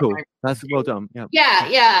the That's cool. That's well done. Yeah.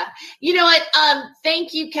 Yeah. You know what?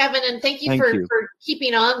 Thank you, Kevin, and thank you for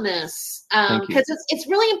keeping on this. Because it's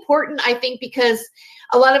really important, I think, because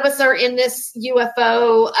a lot of us are in this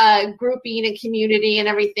UFO grouping and community and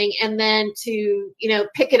everything, and then to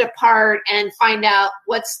pick it apart and find out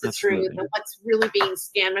what's the truth and what's really being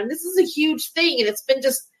scammed. And this is a huge thing, and it's been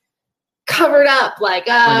just covered up, like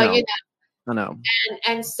I know.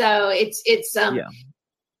 And so it's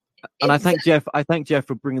And I thank Jeff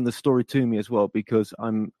for bringing the story to me as well, because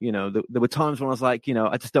I'm, there were times when I was like,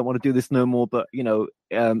 I just don't want to do this no more, but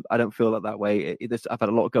I don't feel that way. I've had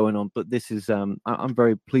a lot going on, but this is, I'm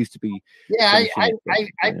very pleased to be. Yeah, I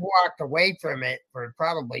walked away from it for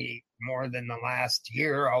probably more than the last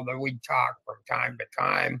year, although we talk from time to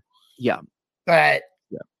time. Yeah. But,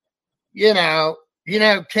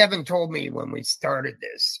 Kevin told me when we started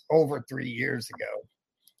this over 3 years ago,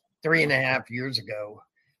 3.5 years ago.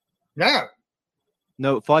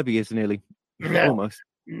 No, 5 years nearly, almost.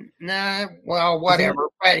 No, well, whatever.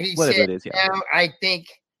 But he said, it is, I think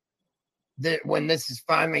that when this is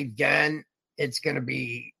finally done, it's going to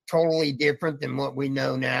be totally different than what we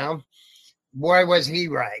know now. Boy, was he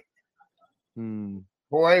right.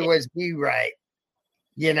 Boy, was he right.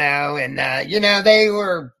 And,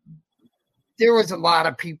 there was a lot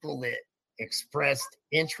of people that expressed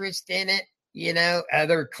interest in it,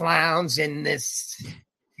 other clowns in this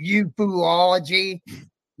ufology,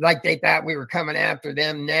 like they thought we were coming after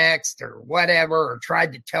them next or whatever, or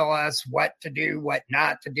tried to tell us what to do, what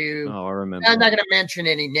not to do. Oh, I remember. I'm not going to mention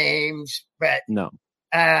any names, but no.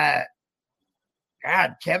 God,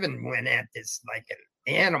 Kevin went at this like an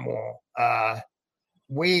animal.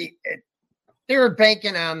 they were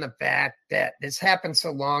banking on the fact that this happened so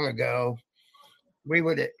long ago.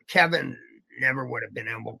 Kevin never would have been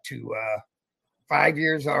able to 5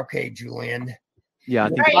 years. Okay, Julian. Yeah, I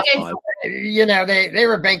think Right, it's guys. 5. You know, they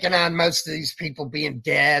were banking on most of these people being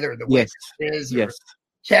dead or the Yes. witnesses. Yes.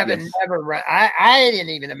 Kevin Yes. never run. I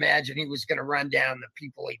didn't even imagine he was going to run down the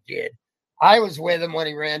people he did. I was with him when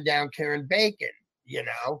he ran down Karen Bacon, you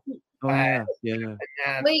know. Oh, yeah. Yeah.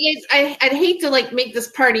 Well, you guys, I'd hate to like make this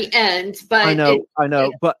party end, but I know,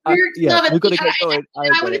 but yeah, we've got to get going. I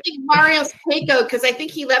want to thank Mario Seiko because I think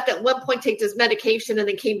he left at one point to take his medication and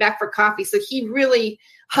then came back for coffee. So he really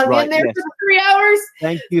hung in there for 3 hours.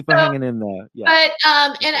 Thank you for hanging in there. Yeah. But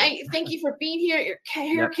and I thank you for being here,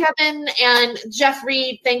 Kevin and Jeff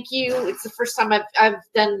Reed. Thank you. It's the first time I've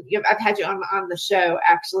had you on the show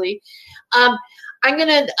actually. I'm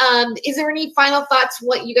gonna. Is there any final thoughts?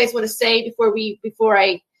 What you guys want to say before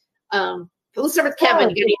I? Let's start with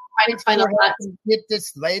Kevin. You got any final thoughts? Get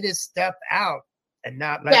this latest stuff out and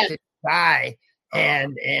not let it die.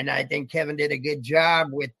 And I think Kevin did a good job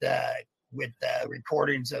with the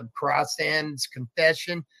recordings of Crossend's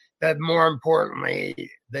confession, but more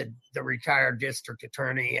importantly, the retired district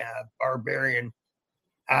attorney Barbarian.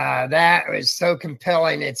 That was so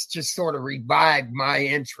compelling. It's just sort of revived my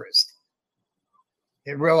interest.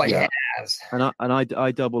 It really has. And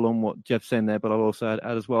I double on what Jeff's saying there, but I'll also add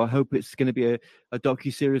as well. I hope it's going to be a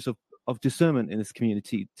docu-series of discernment in this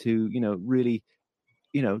community to, really,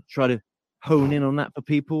 try to hone in on that for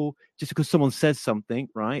people. Just because someone says something,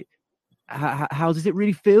 right? How does it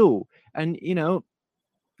really feel? And,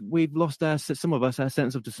 we've lost some of us our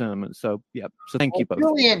sense of discernment. So, yeah. So thank you both.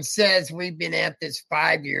 Julian says we've been at this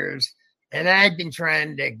 5 years, and I've been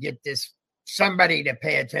trying to get somebody to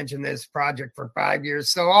pay attention to this project for 5 years.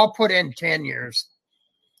 So I'll put in 10 years.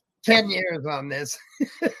 10 years on this.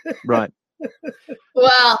 Right.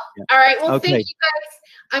 Well, all right. Well, Okay. thank you guys.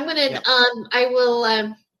 I'm gonna I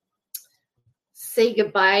will say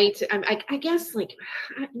goodbye to I guess this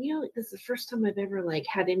is the first time I've ever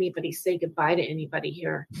had anybody say goodbye to anybody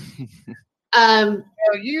here.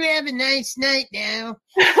 You have a nice night now.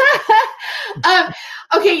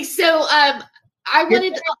 Okay, so I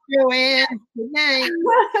wanted to Joanne. Good night.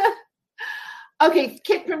 Okay,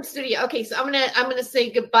 Kit from Studio. Okay, so I'm gonna say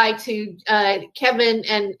goodbye to Kevin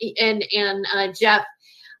and Jeff,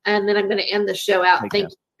 and then I'm gonna end the show out. Thank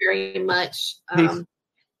you very much.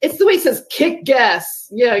 It's the way it says kick guests.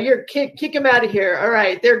 You're kick them out of here. All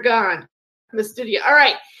right, they're gone from the studio. All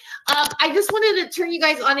right. I just wanted to turn you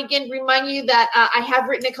guys on again, remind you that I have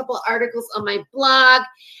written a couple of articles on my blog,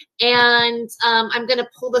 and I'm going to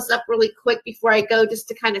pull this up really quick before I go just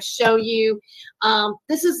to kind of show you.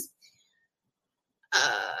 This is,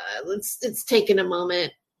 it's taking a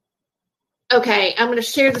moment. Okay, I'm going to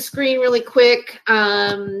share the screen really quick.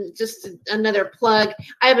 Just another plug.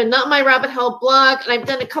 I have a Not My Rabbit Hole blog, and I've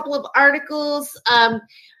done a couple of articles.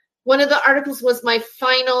 One of the articles was my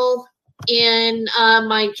final in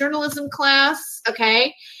my journalism class,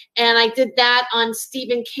 okay? And I did that on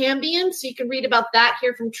Stephen Cambion, so you can read about that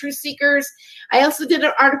here from Truth Seekers. I also did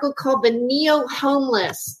an article called The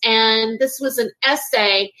Neo-Homeless, and this was an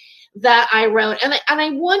essay that I wrote. And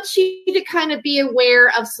I want you to kind of be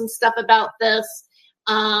aware of some stuff about this.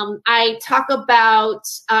 I talk about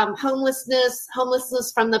homelessness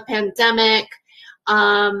from the pandemic,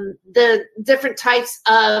 the different types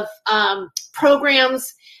of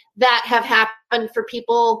programs that have happened for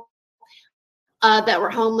people that were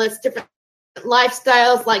homeless, different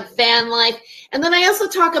lifestyles like van life. And then I also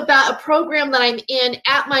talk about a program that I'm in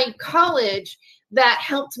at my college that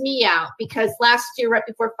helped me out because last year, right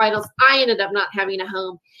before finals, I ended up not having a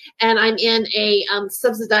home, and I'm in a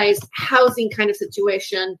subsidized housing kind of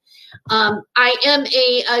situation. I am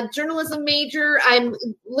a journalism major. I'm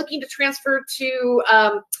looking to transfer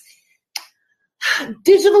to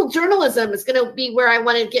digital journalism is going to be where I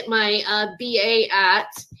want to get my BA at.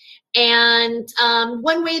 And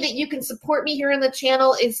one way that you can support me here on the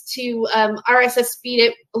channel is to RSS feed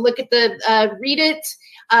it, look at the, read it,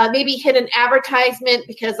 maybe hit an advertisement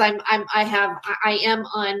because I am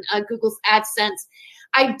on Google's AdSense.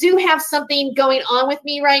 I do have something going on with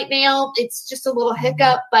me right now. It's just a little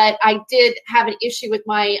hiccup, but I did have an issue with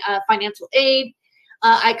my financial aid.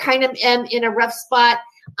 I kind of am in a rough spot.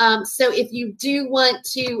 So if you do want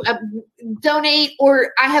to donate,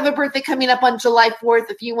 or I have a birthday coming up on July 4th,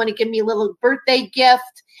 if you want to give me a little birthday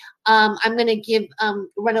gift, I'm going to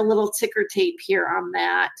run a little ticker tape here on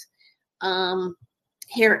that.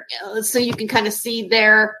 Here, so you can kind of see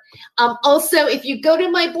there. Also, if you go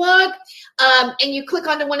to my blog and you click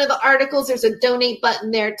onto one of the articles, there's a donate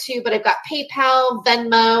button there too, but I've got PayPal,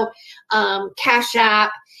 Venmo, Cash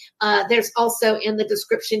App. There's also in the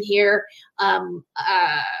description here.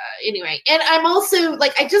 Anyway, and I'm also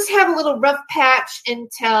I just have a little rough patch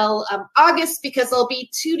until August because I'll be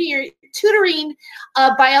tutoring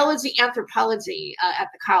biology anthropology at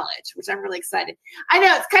the college, which I'm really excited. I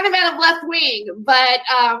know it's kind of out of left wing, but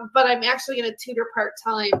I'm actually going to tutor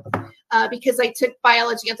part-time because I took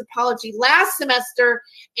biology anthropology last semester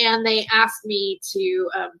and they asked me to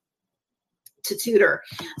tutor.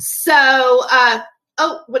 So,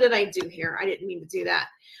 what did I do here? I didn't mean to do that.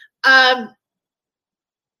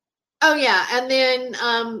 Oh yeah, and then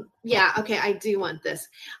okay, I do want this.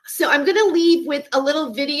 So I'm going to leave with a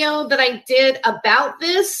little video that I did about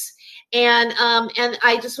this, and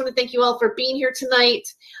I just want to thank you all for being here tonight.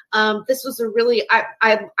 This was a really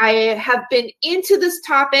I have been into this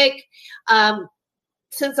topic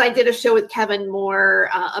since I did a show with Kevin Moore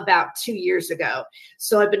about 2 years ago.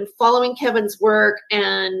 So I've been following Kevin's work,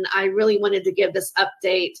 and I really wanted to give this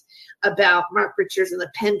update about Mark Richards and the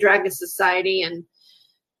Pendragon Society and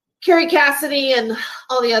Carrie Cassidy and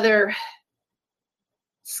all the other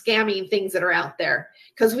scamming things that are out there,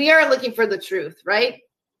 because we are looking for the truth, right?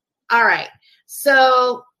 All right.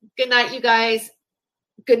 So good night, you guys.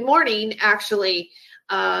 Good morning, actually.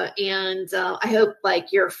 And I hope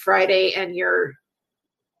your Friday and your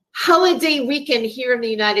holiday weekend here in the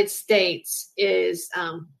United States is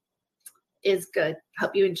good.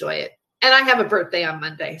 Hope you enjoy it. And I have a birthday on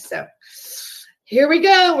Monday, so here we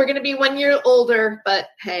go. We're going to be 1 year older, but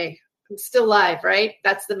hey, I'm still alive, right?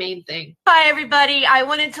 That's the main thing. Hi, everybody. I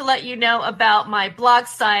wanted to let you know about my blog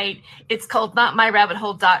site. It's called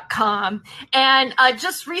notmyrabbithole.com. And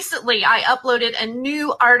just recently, I uploaded a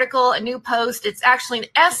new article, a new post. It's actually an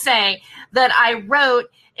essay that I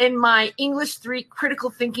wrote in my English 3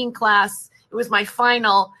 critical thinking class. It was my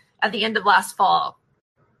final at the end of last fall.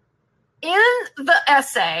 In the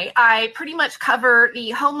essay, I pretty much cover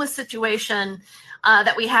the homeless situation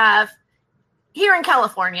that we have here in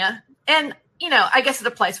California. And, I guess it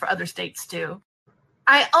applies for other states too.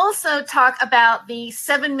 I also talk about the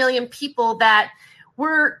 7 million people that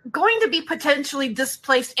were going to be potentially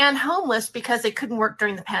displaced and homeless because they couldn't work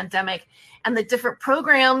during the pandemic, and the different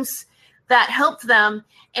programs that helped them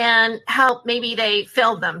and how maybe they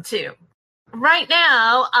failed them too. Right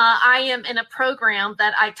now, I am in a program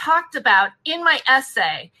that I talked about in my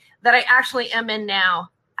essay that I actually am in now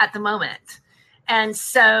at the moment. And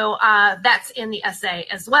so that's in the essay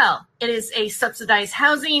as well. It is a subsidized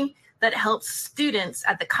housing that helps students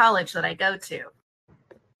at the college that I go to.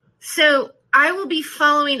 So I will be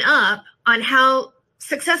following up on how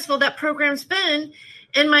successful that program's been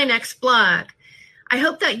in my next blog. I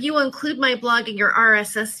hope that you will include my blog in your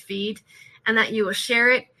RSS feed and that you will share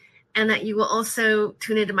it, and that you will also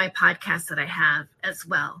tune into my podcast that I have as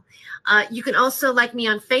well. You can also like me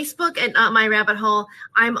on Facebook at Not My Rabbit Hole.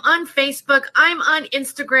 I'm on Facebook, I'm on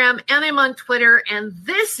Instagram, and I'm on Twitter, and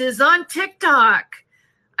this is on TikTok.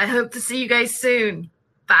 I hope to see you guys soon.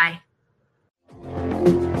 Bye.